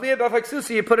 Mavliyah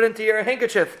b'afaksusi, you put it into your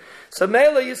handkerchief. So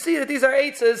mela, you see that these are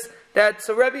eitzes that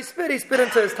so Rebbe spit, he spit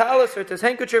into his talis or to his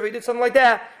handkerchief, he did something like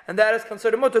that, and that is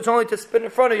considered mutter. It's only to spit in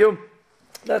front of you.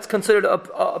 That's considered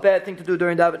a bad thing to do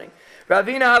during davening.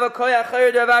 Ravina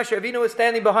was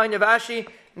standing behind Ravashi.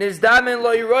 Nizdamin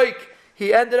lo yiroik.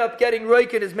 He ended up getting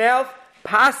roik in his mouth.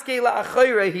 Paske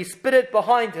la'achayre. He spit it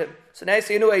behind him. So now you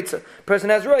see a new eitzah.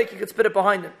 Person has roik, he could spit it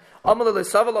behind him. Why do you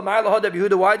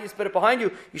spit it behind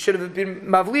you? You should have been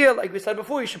mavliya, like we said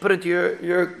before. You should put it into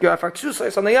your afaksusay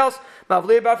or something else.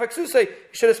 Mavliya b'afaksusay. You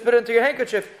should have spit it into your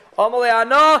handkerchief. I'm a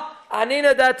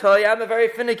very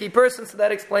finicky person, so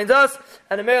that explains us.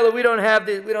 And in Mela, we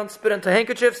don't spit into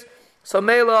handkerchiefs. So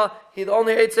Mela, the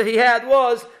only eitzah he had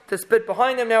was to spit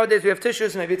behind him. Nowadays we have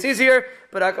tissues, maybe it's easier.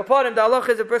 But akapadim, the halach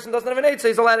is if a person doesn't have an eitzah,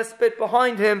 he's allowed to spit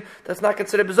behind him. That's not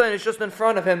considered bezayin. It's just in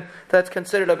front of him. That's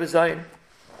considered a bezayin.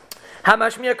 A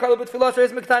person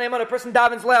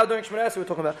davens loud during Shemona Esrei. We're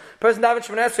talking about. A person davens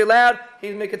Shemona Esrei loud.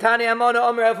 He's mikatani amana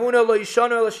omer avuna lo yishanu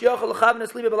lo shiyachal lechavna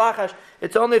sliba b'lachash.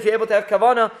 It's only if you're able to have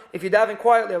kavana. If you daven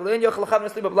quietly,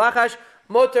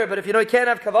 mutter. But if you know you can't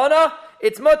have kavana,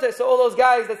 it's mutter. So all those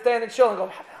guys that stand in shul and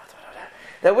go,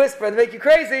 that whisper and make you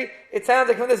crazy. It sounds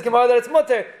like from this Gemara that it's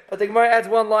mutter. But the Gemara adds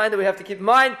one line that we have to keep in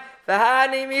mind.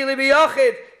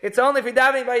 It's only if you're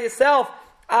davening by yourself.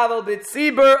 If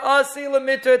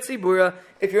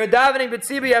you're davening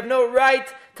b'tzibur, you have no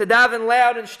right to daven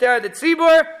loud and shter the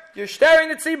tzibur. you're staring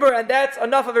the tzibur, and that's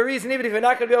enough of a reason, even if you're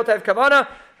not going to be able to have kavanah,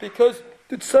 because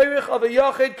the tzorich of a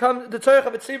yachid the tzorich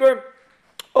of a tzibur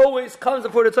always comes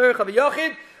before the tzorich of a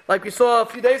yachid. Like we saw a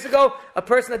few days ago, a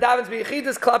person that davens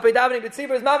b'yachidus, klape davening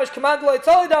b'tzibur is mamish command lo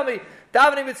yitzoli dami.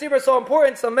 Davening b'tzibur is so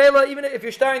important. So mela, even if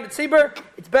you're staring the tzibur,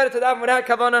 it's better to daven without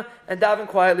kavanah and daven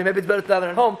quietly. Maybe it's better to daven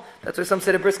at home. That's why some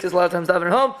say the brisk is a lot of times daven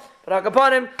at home. But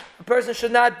upon him, a person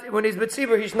should not, when he's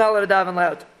b'tzibur, he should not let it daven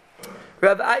loud.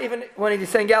 Even when he's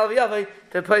saying Yalav Yavai,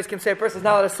 the place can say a person is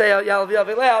not allowed to say Yalav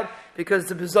Yavai loud because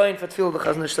it's a bezoin for tefillah. The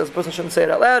Chazon Ish says a person shouldn't say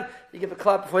it out loud. You give a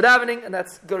clap before davening, and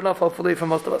that's good enough, hopefully, for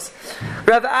most of us.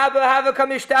 Rav Abba have a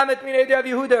kamishtamet minei Rav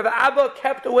Yehuda. Rav Abba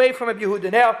kept away from Rav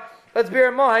Yehuda. Now, let's bear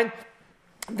in mind,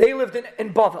 they lived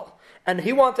in Bavel, and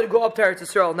he wanted to go up to Eretz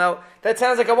Yisrael. Now, that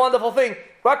sounds like a wonderful thing.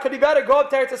 What could be better? Go up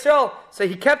to Eretz Yisrael. So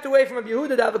he kept away from Rabbi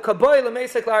Yehuda to have a kaboy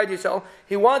l'meisek l'Eretz Yisrael.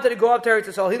 He wanted to go up to Eretz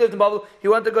Yisrael. He lived in Bavel. He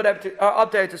wanted to go up to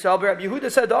Eretz Yisrael. But Rabbi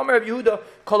Yehuda said, Omer Rabbi Yehuda,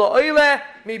 kol ha'oile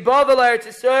mi Bavel l'Eretz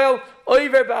Yisrael,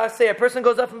 oiver ba'aseh. A person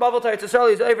goes up from Bavel to Eretz Yisrael,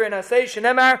 he's over in Aseh,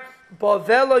 shenemar,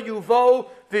 Bavela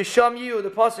yuvo v'sham yu. The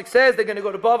pasuk says they're going to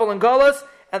go to Bavel and Golas,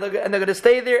 and they're going to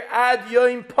stay there, ad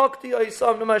yoim pakti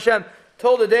oisam nam Hashem.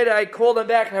 Told the day that I called them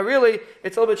back. Now really,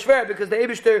 it's a little bit schwer because the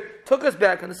Eibishter took us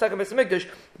back on the second Beis Hamikdash.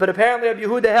 But apparently Rabbi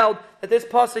Yehuda held that this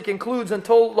pasuk includes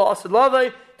until La'asad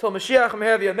Lavai, till Mashiach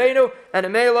Meher V'Yameinu, and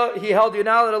Emela, he held you're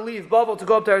not allowed to leave Bavel to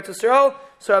go up to Eretz Yisrael.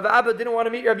 So Rabbi Abba didn't want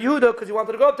to meet Rabbi Yehuda because he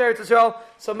wanted to go up to Eretz Yisrael.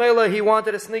 So Emela, he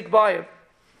wanted to sneak by him.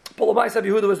 Pulamais Rabbi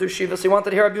Yehuda was their shiva, so he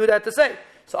wanted to hear Rabbi Yehuda had to say.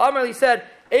 So Amar, he said,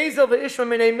 Ezel v'ishma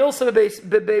minei milsa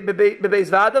bebeis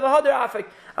v'ada v'hader afik.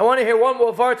 I want to hear one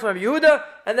more vart from Rabbi Yehuda,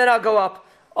 and then I'll go up.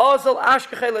 Also,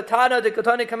 Ashkechei Latana, the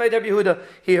Katani Kamed Rabbi Yehuda.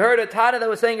 He heard a Tana that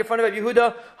was saying in front of Rabbi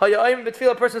Yehuda, Hayayim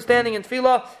b'tfilah, a person standing in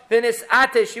tefillah, v'nis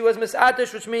atish, he was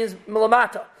misatish, which means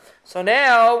milamata. So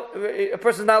now, a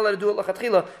person's not allowed to do it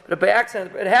lachatchila, but by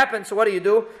accident it happens, so what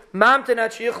do? Mamten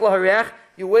at shiich laharech,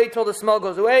 you wait till the smell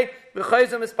goes away,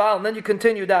 v'chayzim ispal, and then you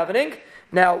continue davening.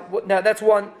 Now that's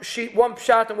one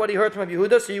shot on what he heard from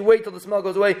Yehuda. So you wait till the smell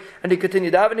goes away and he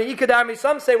continued davening.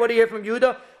 Some say what he heard from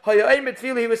Yehuda.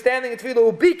 He was standing in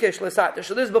tefillah ubikish l'satish.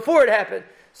 So this is before it happened.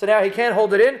 So now he can't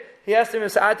hold it in. He has to be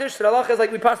misatish. So the halacha is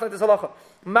like we pass like this halacha.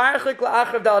 Marchik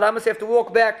la'achrav dal amas. You have to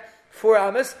walk back 4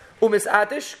 amas.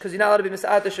 Umisatish, because you're not allowed to be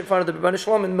misatish in front of the Rebbeinu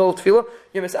Shalom in the middle of tefillah.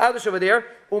 You're misatish over there.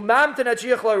 Umamten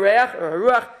achiach la'reach or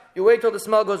haruach. You wait till the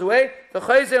smell goes away. The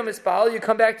chayzeh mispal. You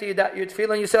come back to your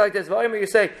tefillah and you say like this. You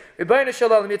say, Rebbeinu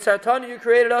Shalom, Yitzartanu, you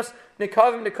created us.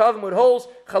 Nikavim with holes.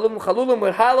 Chalulim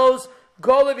with hollows.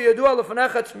 Golev yadua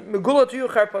lefanechat megulatu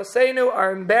charpaseinu.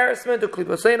 Our embarrassment,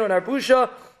 uklipaseinu, and our busha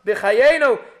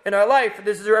b'chayenu in our life.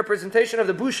 This is a representation of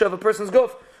the busha of a person's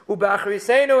guf.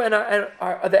 Uba'achriseinu, and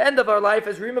at the end of our life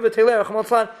is rima v'telei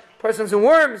rachmon persons in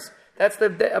worms. That's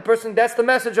That's the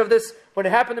message of this. When it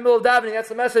happened in the middle of davening, that's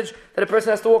the message that a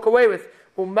person has to walk away with.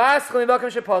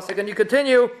 And you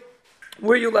continue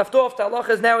where you left off. The halacha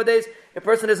is nowadays, if a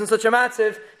person isn't such a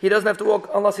matziv, he doesn't have to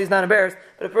walk unless he's not embarrassed.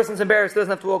 But if a person's embarrassed, he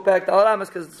doesn't have to walk back to Al-Ramas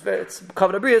because it's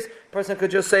covered abrius. A person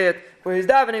could just say it where he's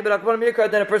davening, but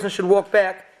then a person should walk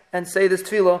back and say this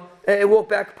tefillah, walk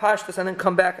back pashtus and then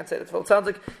come back and say the tefillah. It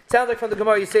sounds like from the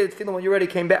Gemara you say the tefillah when you already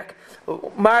came back.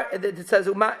 It says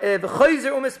it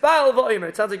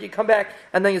sounds like you come back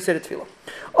and then you say the tefillah.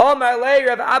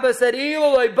 Rav Abba said,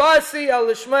 was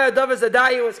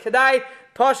kedai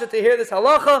pasha to hear this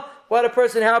halacha. How a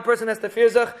person has to fear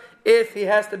zach if he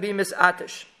has to be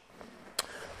misatish.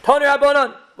 Tani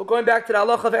Rabbanan. We're going back to the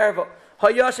halacha of erva.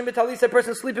 Hayashim b'talis, a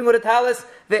person sleeping with a talis.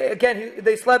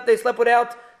 They slept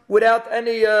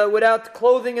without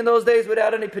clothing in those days,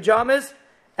 without any pajamas.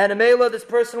 And Amela, this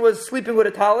person was sleeping with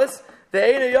a talis.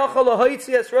 And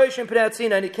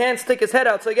he can't stick his head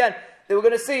out. So again, they were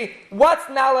going to see what's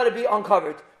not allowed to be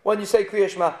uncovered when you say Kriya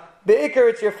Shema. Be'ikr,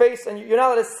 it's your face, and you're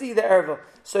not allowed to see the erva.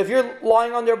 So if you're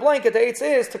lying under a blanket, the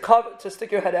eitzah is to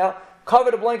stick your head out, cover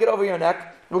the blanket over your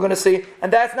neck. We're going to see,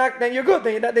 and that's not. Then you're good.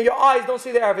 Then your eyes don't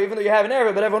see the erva, even though you have an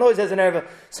erva. But everyone always has an erva.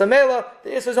 So mela,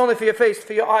 the issue is only for your face,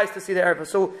 for your eyes to see the erva.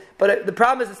 So, but the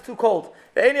problem is it's too cold.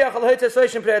 So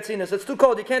it's too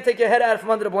cold. You can't take your head out from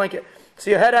under the blanket. So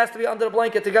your head has to be under the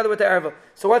blanket together with the erva.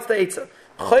 So what's the eitzah?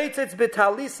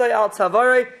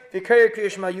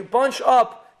 You bunch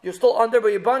up. You're still under, but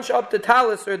you bunch up the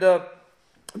talis or the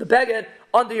beged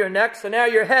under your neck. So now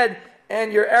your head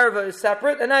and your erva is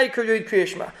separate, and now you could read Kriya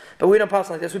Shema. But we don't pass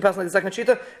like this. We pass like the second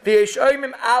shita.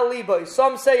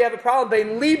 Some say you have a problem.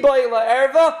 Bein liboy la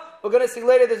erva. We're going to see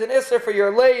later. There's an isser for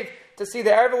your lave to see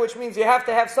the erva, which means you have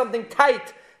to have something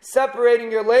tight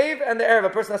separating your lave and the erva. A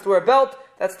person has to wear a belt.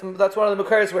 That's one of the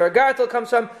makaris where a gartel comes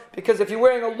from. Because if you're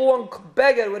wearing a long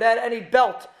beged without any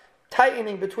belt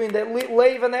tightening between the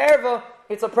lave and the erva,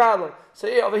 it's a problem. So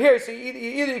over here, so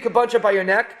either you can bunch up by your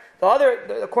neck. The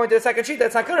other, according to the second sheet,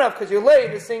 that's not good enough because your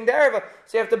lave is seeing the erva.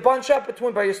 So you have to bunch up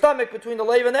by your stomach between the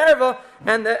lave and the erva,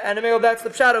 and that's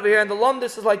the pshat over here. And the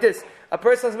lumdis is like this: a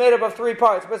person is made up of three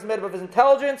parts. A person is made up of his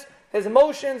intelligence, his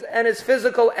emotions, and his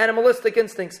physical animalistic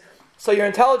instincts. So your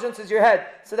intelligence is your head.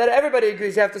 So that everybody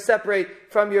agrees you have to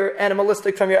separate from your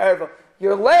animalistic, from your erva.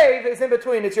 Your lave is in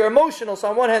between. It's your emotional. So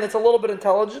on one hand, it's a little bit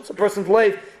intelligence. A person's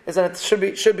lave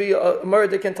should be a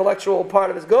murdic intellectual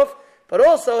part of his guf. But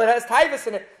also, it has taivas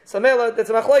in it. So, that's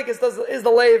a machlekes. Is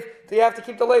the lave, do you have to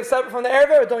keep the lave separate from the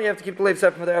erva, or don't you have to keep the lave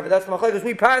separate from the erva? That's the machlekes.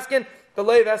 We paskin, the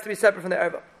lave has to be separate from the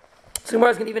erva. So,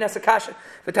 Gemara is going to even ask a kasha.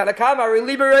 The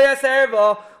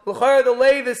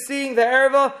lave is seeing the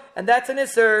erva, and that's an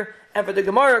isser. And for the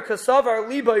Gemara, kasavar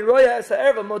liba roya es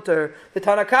erva mutter. The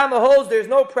Tanakama holds there's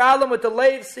no problem with the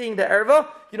lave seeing the erva.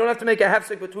 You don't have to make a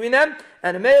hefsek between them.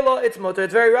 And in Mela, it's mutter.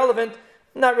 It's very relevant.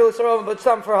 Not really so relevant, but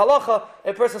some for halacha.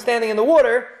 A person standing in the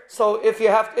water. So if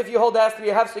you hold that has to be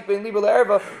a hefsek being liba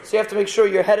erva, so you have to make sure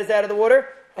your head is out of the water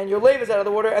and your lave is out of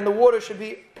the water, and the water should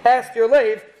be past your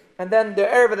lave. And then the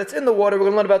erva that's in the water, we're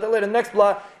going to learn about that later. The next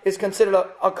block is considered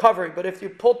a covering. But if you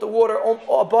put the water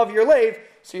above your lave,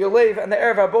 so your lave and the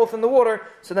erva are both in the water,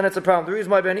 so then it's a problem. The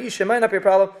reason why by an isha might not be a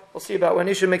problem, we'll see about when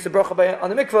isha makes a bracha on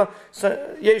the mikvah.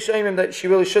 So yeshayim that she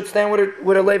really should stand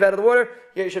with her lave out of the water.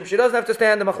 Yeshayim she doesn't have to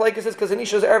stand. The machlekes is because an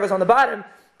isha's erva is on the bottom.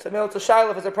 So it's a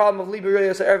shiloh if it's a problem of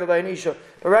liberiyas erva by an isha.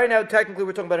 But right now, technically,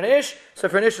 we're talking about an ish. So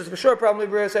for an ish, it's for sure a problem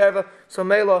of liberiyas erva. So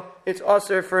mela, it's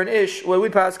aser for an ish. Where we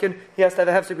paskin, he has to have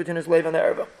a hefsek between his lave and the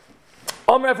erva.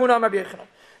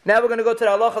 Now we're going to go to the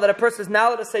halacha that a person is not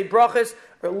allowed to say brachas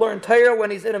or learn Torah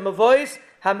when he's in a mavois,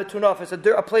 hamatunaf. It's a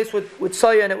place with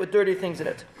saya in it, with dirty things in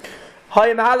it.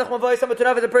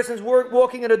 If a person is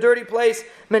walking in a dirty place,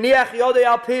 he's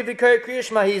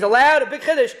allowed, a big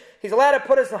chiddush, he's allowed to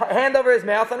put his hand over his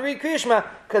mouth and read Kriyishma,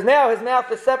 because now his mouth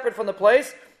is separate from the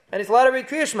place, and he's allowed to read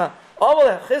Kriyishma.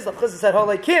 Chizah said,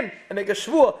 and make a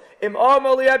shvua. If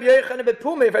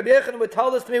Rabbi Yochanan would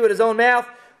tell this to me with his own mouth,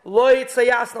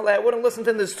 I wouldn't listen to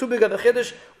him. This is too big of a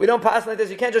chiddush. We don't pass like this.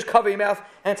 You can't just cover your mouth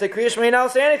and say Kriya Shema. You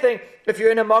don't say anything if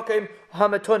you're in a makom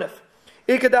hamatunif.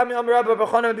 Some say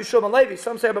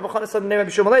Rabbi Chana said the name of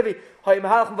Bishul Levi.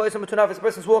 If a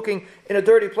person's walking in a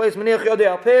dirty place, let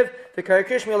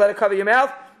it cover your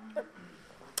mouth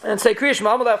and say Kriya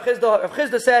Shema. Rav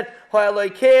Chizda said,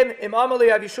 If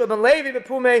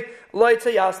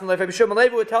Bishul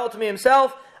Levi would tell it to me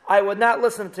himself, I would not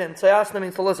listen to him. Sayasna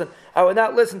means to listen. I would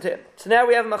not listen to him. So now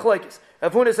we have a machlokes.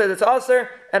 Rav Huna says it's aser,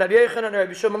 and Rabbi Yochanan and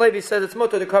Rabbi Shimon Levi says it's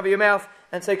mutter to cover your mouth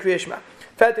and say Kriya Shema.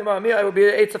 Fatima I would be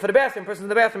an eitzah for the bathroom. Person's in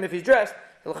the bathroom if he's dressed,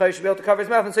 he should be able to cover his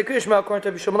mouth and say Kriya Shema according to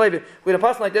Rabbi Shimon Levi. We don't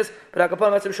pass like this, but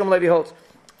Akapan Rabbi Shimon Levi holds.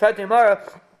 Fatima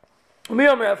Rav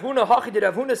Huna Hachi did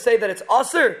Rav Huna say that it's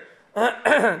aser?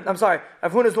 I'm sorry,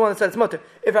 Rav Huna is the one that said it's mutter.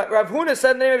 If Rav Huna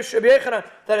said in the name of Rabbi Yochanan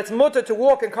that it's mutter to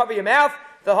walk and cover your mouth,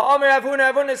 the Ha'amir Rav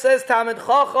Huna says Tamid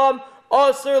Chacham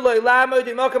Asur Lo Lamed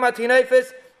Imakam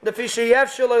Atinefis the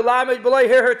Fishiyevshul Lo Lamed B'Lo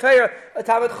Hear Her Torah. A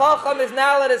Tamid Chacham is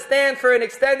now let us stand for an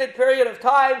extended period of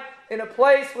time in a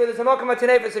place where there's a Imakam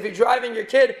Atinefis. If you're driving your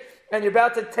kid and you're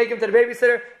about to take him to the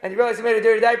babysitter and you realize you made a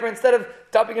dirty diaper, instead of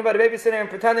dumping him by the babysitter and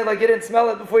pretending like you didn't smell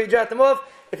it before you dropped him off,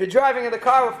 if you're driving in the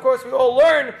car, of course we all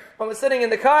learn when we're sitting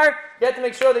in the car, you have to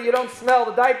make sure that you don't smell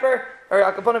the diaper, or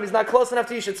Akaponim is not close enough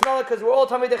to you should smell it, because we're all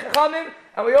Talmidei Chachamim,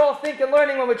 and we all think and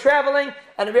learning when we're traveling,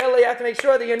 and really you have to make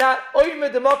sure that you're not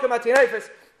oimed d'makam atinefis.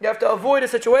 You have to avoid a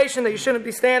situation that you shouldn't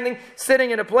be sitting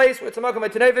in a place where it's a makam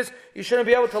atinefis. You shouldn't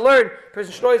be able to learn. A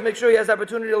person should always make sure he has the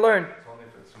opportunity to learn. It's only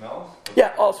if it smells?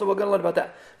 Yeah, also we're going to learn about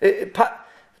that.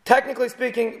 Technically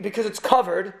speaking, because it's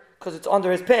covered, because it's under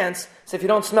his pants, so if you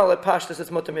don't smell it, pashtus, it's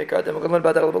mutter mikar. Then we're going to learn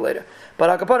about that a little bit later.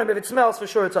 But Akaponim, if it smells, for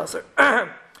sure it's aser.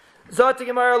 So what's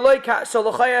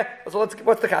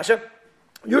the kasha?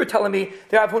 You're telling me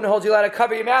that Rav Huna holds you allowed to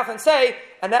cover your mouth and say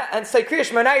Kriya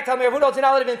Shema. Now you tell me Rav Huna holds you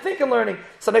not allowed to even think and learning.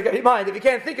 So make up your mind. If you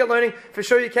can't think and learning, for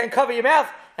sure you can't cover your mouth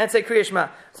and say Kriya Shema.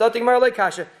 So what's the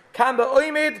kasha? Kan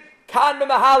ba'oimid, kan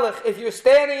b'mahalach. If you're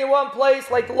standing in one place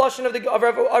like the lashon of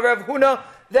Rav Huna,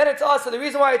 then it's aser. The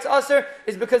reason why it's aser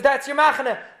is because that's your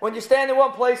machane. When you stand in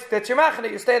one place, that's your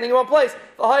machane. You're standing in one place.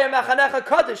 V'haya machanecha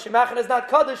kaddish. Your machane is not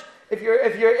kaddish. If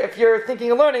you're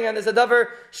thinking and learning, and there's a davar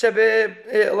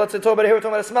shebe, let's talk about it here. We're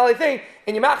talking about a smelly thing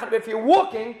in your machane. But if you're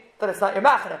walking, then it's not your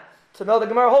machane. So now the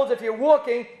Gemara holds if you're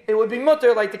walking, it would be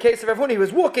mutter, like the case of Rav Huna. He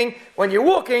was walking. When you're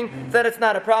walking, then it's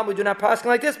not a problem. We do not pass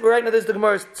like this. But right now, this is the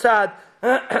Gemara's tzad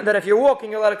that if you're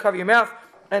walking, you're allowed to cover your mouth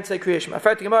and say Kriya Shema.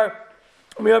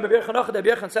 Rabbi Yochanan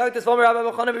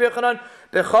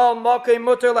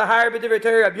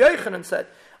said.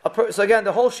 So again,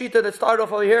 the whole shita that started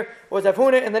off over here was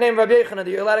Avuna in the name of Rabbi Yochanan, that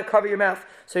you're allowed to cover your mouth.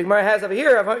 So Gemara has over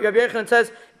here, Rabbi Yochanan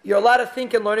says, you're allowed to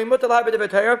think and learning, except for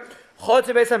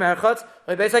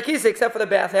the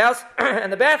bathhouse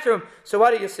and the bathroom. So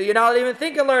what do you see? You're not allowed to even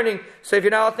think and learning. So if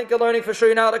you're not allowed to think and learning, for sure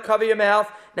you're not allowed to cover your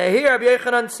mouth. Now here, Rabbi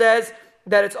Yochanan says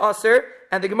that it's asr,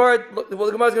 and the Gemara is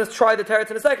going to try the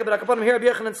teretz in a second, but Akapanim here, Rabbi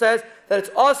Yochanan says that it's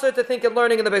also to think and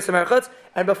learning in the Beis HaMerchatz,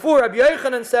 and before Rabbi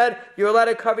Yochanan said you're allowed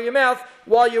to cover your mouth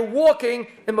while you're walking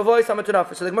in Mavois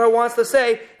HaMatunafis. So the Gemara wants to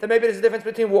say that maybe there's a difference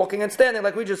between walking and standing,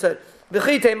 like we just said. That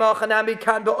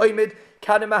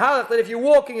if you're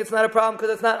walking, it's not a problem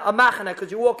because it's not a machana,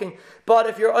 because you're walking. But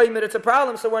if you're oimid, it's a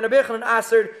problem. So when Rabbi Yochanan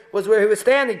aserd was where he was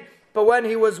standing, but when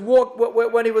he was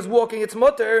walking, it's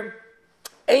mutter.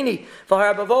 Rabbi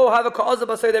Avavo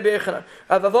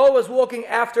was walking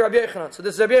after Rabbi Yochanan. So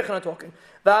this is Rabbi Yochanan talking.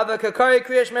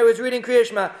 Was reading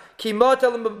Kriyashma.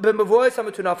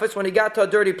 When he got to a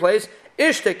dirty place,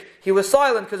 Ishtik, he was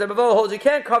silent because Rabbi Avavo holds you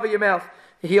can't cover your mouth.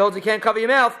 He holds you can't cover your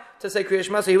mouth to say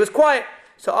Kriyashma, so he was quiet.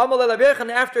 So Amal Rabbi Yochanan,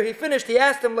 after he finished, he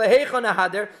asked him, where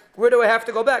do I have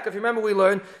to go back? If you remember, we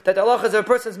learned that the halacha is if a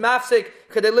person's mafsik,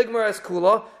 kadei ligmar as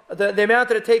kula, the amount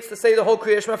that it takes to say the whole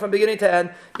Kriya Shema from beginning to end,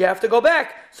 you have to go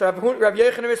back. So Rabbi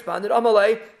Yochanan responded,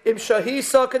 Amalei, im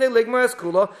shahisa kadei ligmar as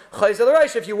kula, chayzel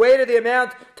reish. If you waited the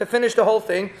amount to finish the whole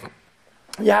thing,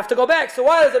 you have to go back. So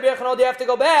why does Rabbi Yochanan hold you have to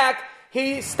go back?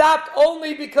 He stopped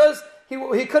only because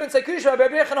he couldn't say Kriya Shema.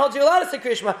 Rabbi Yochanan holds you allowed to say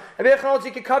Kriya Shema. Rabbi Yochanan holds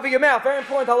you can cover your mouth. Very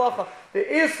important halacha.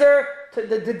 The iser,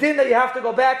 the din that you have to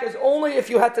go back is only if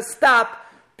you had to stop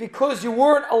because you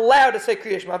weren't allowed to say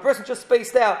Kriya Shema. A person just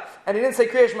spaced out and he didn't say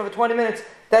Kriya Shema for 20 minutes.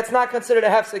 That's not considered a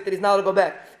hefsek that he's not allowed to go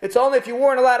back. It's only if you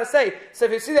weren't allowed to say. So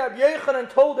if you see that Rabbi Yochanan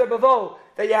told Rabbi Avo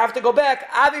that you have to go back,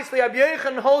 obviously Rabbi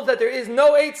Yochanan holds that there is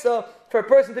no eitzah for a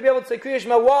person to be able to say Kriya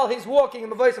Shema while he's walking in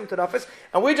the voice of Tanafis.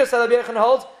 And we just said Rabbi Yochanan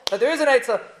holds that there is an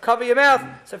eitzah. Cover your mouth.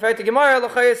 So if I take Gemara, Rabbi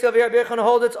Yochanan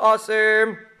holds it's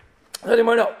awesome.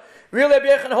 No. Really, Rabbi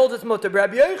Yochanan holds it's mutter.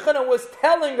 Rabbi Yochanan was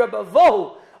telling Rabbi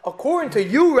Avo, according to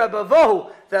you, Rabbi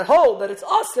Avo, that it's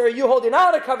aser, you hold you're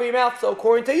not allowed to cover your mouth, so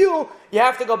according to you, you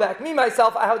have to go back. Me,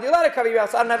 myself, I hold you allowed to cover your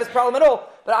mouth, so I don't have this problem at all.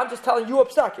 But I'm just telling you a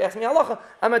psak. You ask me halacha,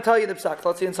 I'm going to tell you the psak.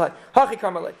 Let's see inside. Hachi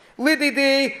karmalei.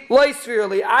 Lididi,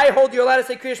 loisvirli. I hold you allowed to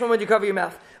say Kriya Shema when you cover your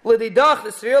mouth. Lididach,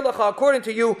 the svirlacha, according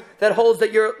to you, that holds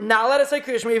that you're not allowed to say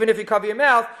Kriya Shema even if you cover your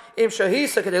mouth. Im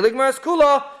shahisa kadei ligmar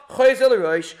skula, chayzel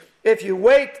roish. If you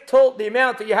wait till the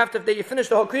amount that you finish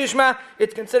the whole Kriya Shema,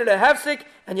 it's considered a hefsek,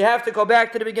 and you have to go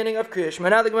back to the beginning of Kriya Shema.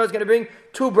 Now the Gemara is going to bring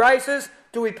two brises.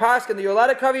 Do we paskin that you're allowed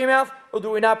to cover your mouth, or do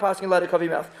we not paskin allowed to cover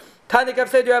your mouth? Tanik I've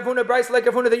said you have a brise like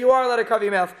Avuna that you are allowed to cover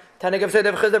your mouth. Tanik I've said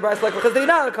you have a brise like Avuna that you're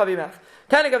not allowed to cover your mouth.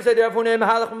 Tanik I've said you have a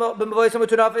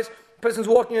person's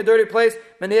walking in a dirty place.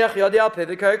 You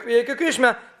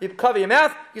cover your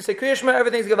mouth, you say Kriya Shema,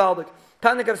 everything's gevaldik.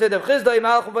 Tanik I've said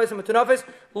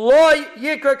Loi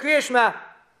Yikra Kriya Shema.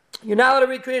 You're not allowed to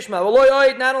read Kriya Shema.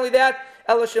 Not only that,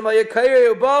 not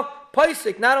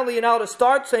only you're not allowed to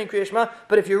start saying Kriya Shema,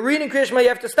 but if you're reading Kriya Shema, you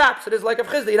have to stop. So there's like a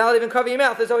chizda. You're not allowed to even cover your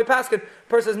mouth. This is how we pass it. A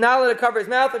person is not allowed to cover his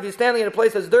mouth. If he's standing in a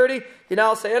place that's dirty, you're not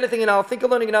allowed to say anything, you're not allowed to think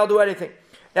of learning, you're not allowed to do anything.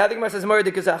 Now I think Gemara says,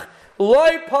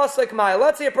 Loi pasek mai.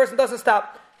 Let's say a person doesn't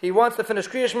stop. He wants to finish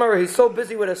Kriya Shema, or he's so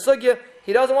busy with a sugya,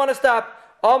 he doesn't want to stop.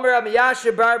 About him,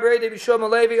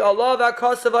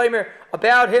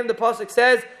 the pasuk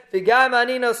says, I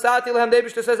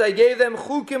gave them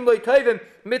chukim lo'itayvim,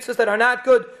 mitzvahs that are not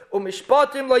good,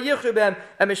 umishpatim lo'yichubem,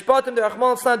 and mishpatim the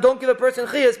Rachman Tzlan don't give a person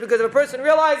chiyas, because if a person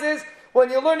realizes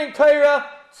when you're learning Torah,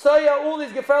 all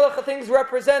these geferlacha things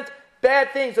represent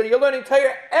bad things. When you're learning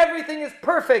Torah, everything is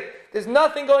perfect. There's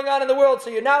nothing going on in the world,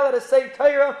 so you're not allowed to say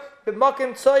Torah,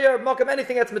 b'makim tzoya, b'makim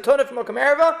anything that's metonif, b'makim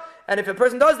erva. And if a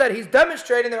person does that, he's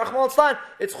demonstrating the Rachman Tzlan.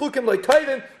 It's chukim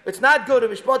lo'itayvim. It's not good.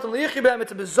 Mishpatim lo'yichibem.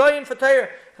 It's a bezoyin for Torah.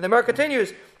 And the Gemara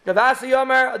continues. Gavasi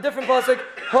Yomer, a different pasuk.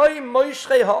 Hoy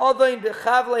moishchei ha'adayin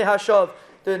b'chavlei hashav.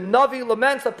 The Navi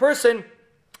laments a person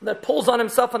that pulls on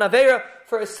himself an aveira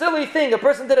for a silly thing. A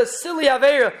person did a silly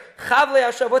aveira. Chavlei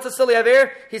hashav. What's a silly aveira?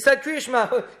 He said Kriya Shema.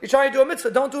 You're trying to do a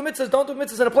mitzvah. Don't do mitzvahs. Don't do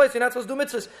mitzvahs in a place you're not supposed to do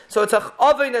mitzvahs. So it's a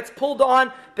avein that's pulled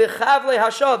on b'chavlei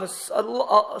hashav. A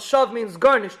shav means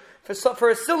garnish. For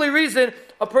a silly reason,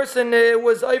 a person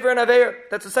was over an aveir.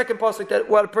 That's the second pasuk that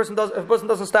what a person does if a person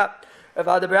doesn't stop. A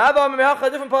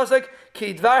different pasuk,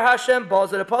 ki dvar Hashem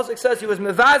bazeh. The pasuk says he was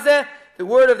mevazeh, the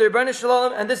word of the Rebbeinu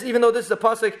Shalom, and this, even though this is a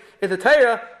pasuk in the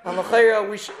Torah, and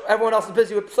everyone else is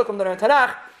busy with psukim that are in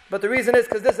Tanakh, but the reason is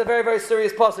because this is a very, very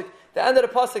serious pasuk. The end of the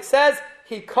pasuk says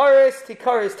he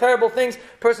karis terrible things.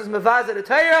 Person's mevazed the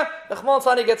Torah, the Chmal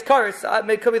Tzani gets karis.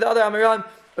 It could be the other Amiran,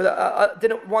 but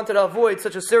didn't want to avoid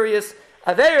such a serious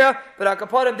Aveira, but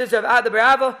Akapadim Dizrav Ad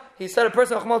Berava, he said a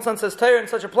person of Chmal Tzlan says Torah in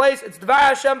such a place, it's Dvar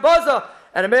Hashem Baza,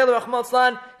 and a male of Chmal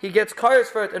Tzlan, he gets karis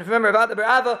for it. And if you remember, Ad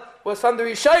Berava was from the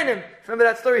Rishonim. Remember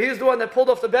that story? He was the one that pulled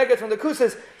off the beggar from the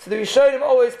Kusas. So the Rishonim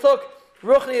always took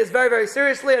Ruchni is very, very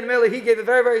seriously, and Mele, he gave a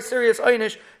very, very serious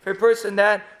einish for a person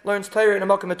that learns Torah in a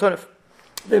Makam Metunif.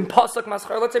 Then Pasuk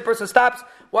Maschar, let's say a person stops,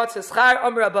 what's his Char,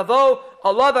 Amr Abavo,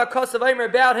 Allah V'Akasav Aimer,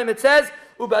 about him, it says,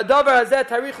 Ubadavar Hazet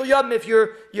Tarichu Yamim, if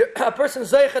you're a person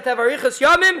Zeichet Havarichas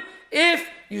Yamim, if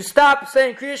you stop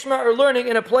saying Kriyishma or learning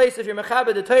in a place, if you're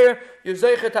Mechabed the Torah, you're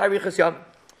Zeichet Havarichas Yamim.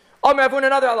 Amr Avun,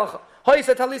 another halacha.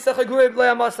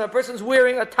 A person's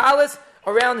wearing a talis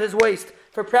around his waist.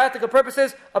 For practical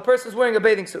purposes, a person's wearing a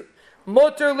bathing suit.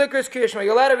 Motor liquors kriyishma.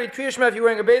 You're allowed to read kriyishma if you're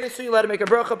wearing a bathing suit. You're allowed to make a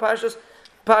bracha.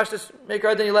 Pashtus make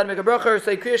a then you're allowed to make a bracha or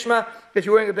say kriyishma if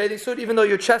you're wearing a bathing suit, even though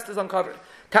your chest is uncovered.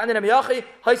 Tanin amiyachi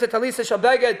haisa talisa shal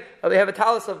beged. They have a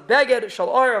talis of beged shal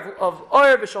or of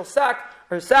or shal sack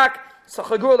or sack.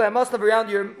 Sachagur le'amasnav around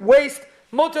your waist.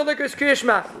 Motor liquors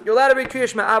kriyishma. You're allowed to read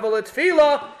kriyishma. Aval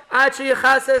tefila achi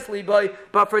yachases liboy.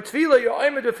 But for tefila, you're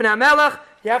oimed with melach.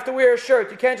 You have to wear a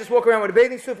shirt. You can't just walk around with a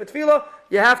bathing suit for tefillah.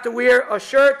 You have to wear a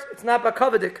shirt. It's not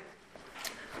bakavadik.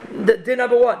 Din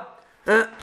number one.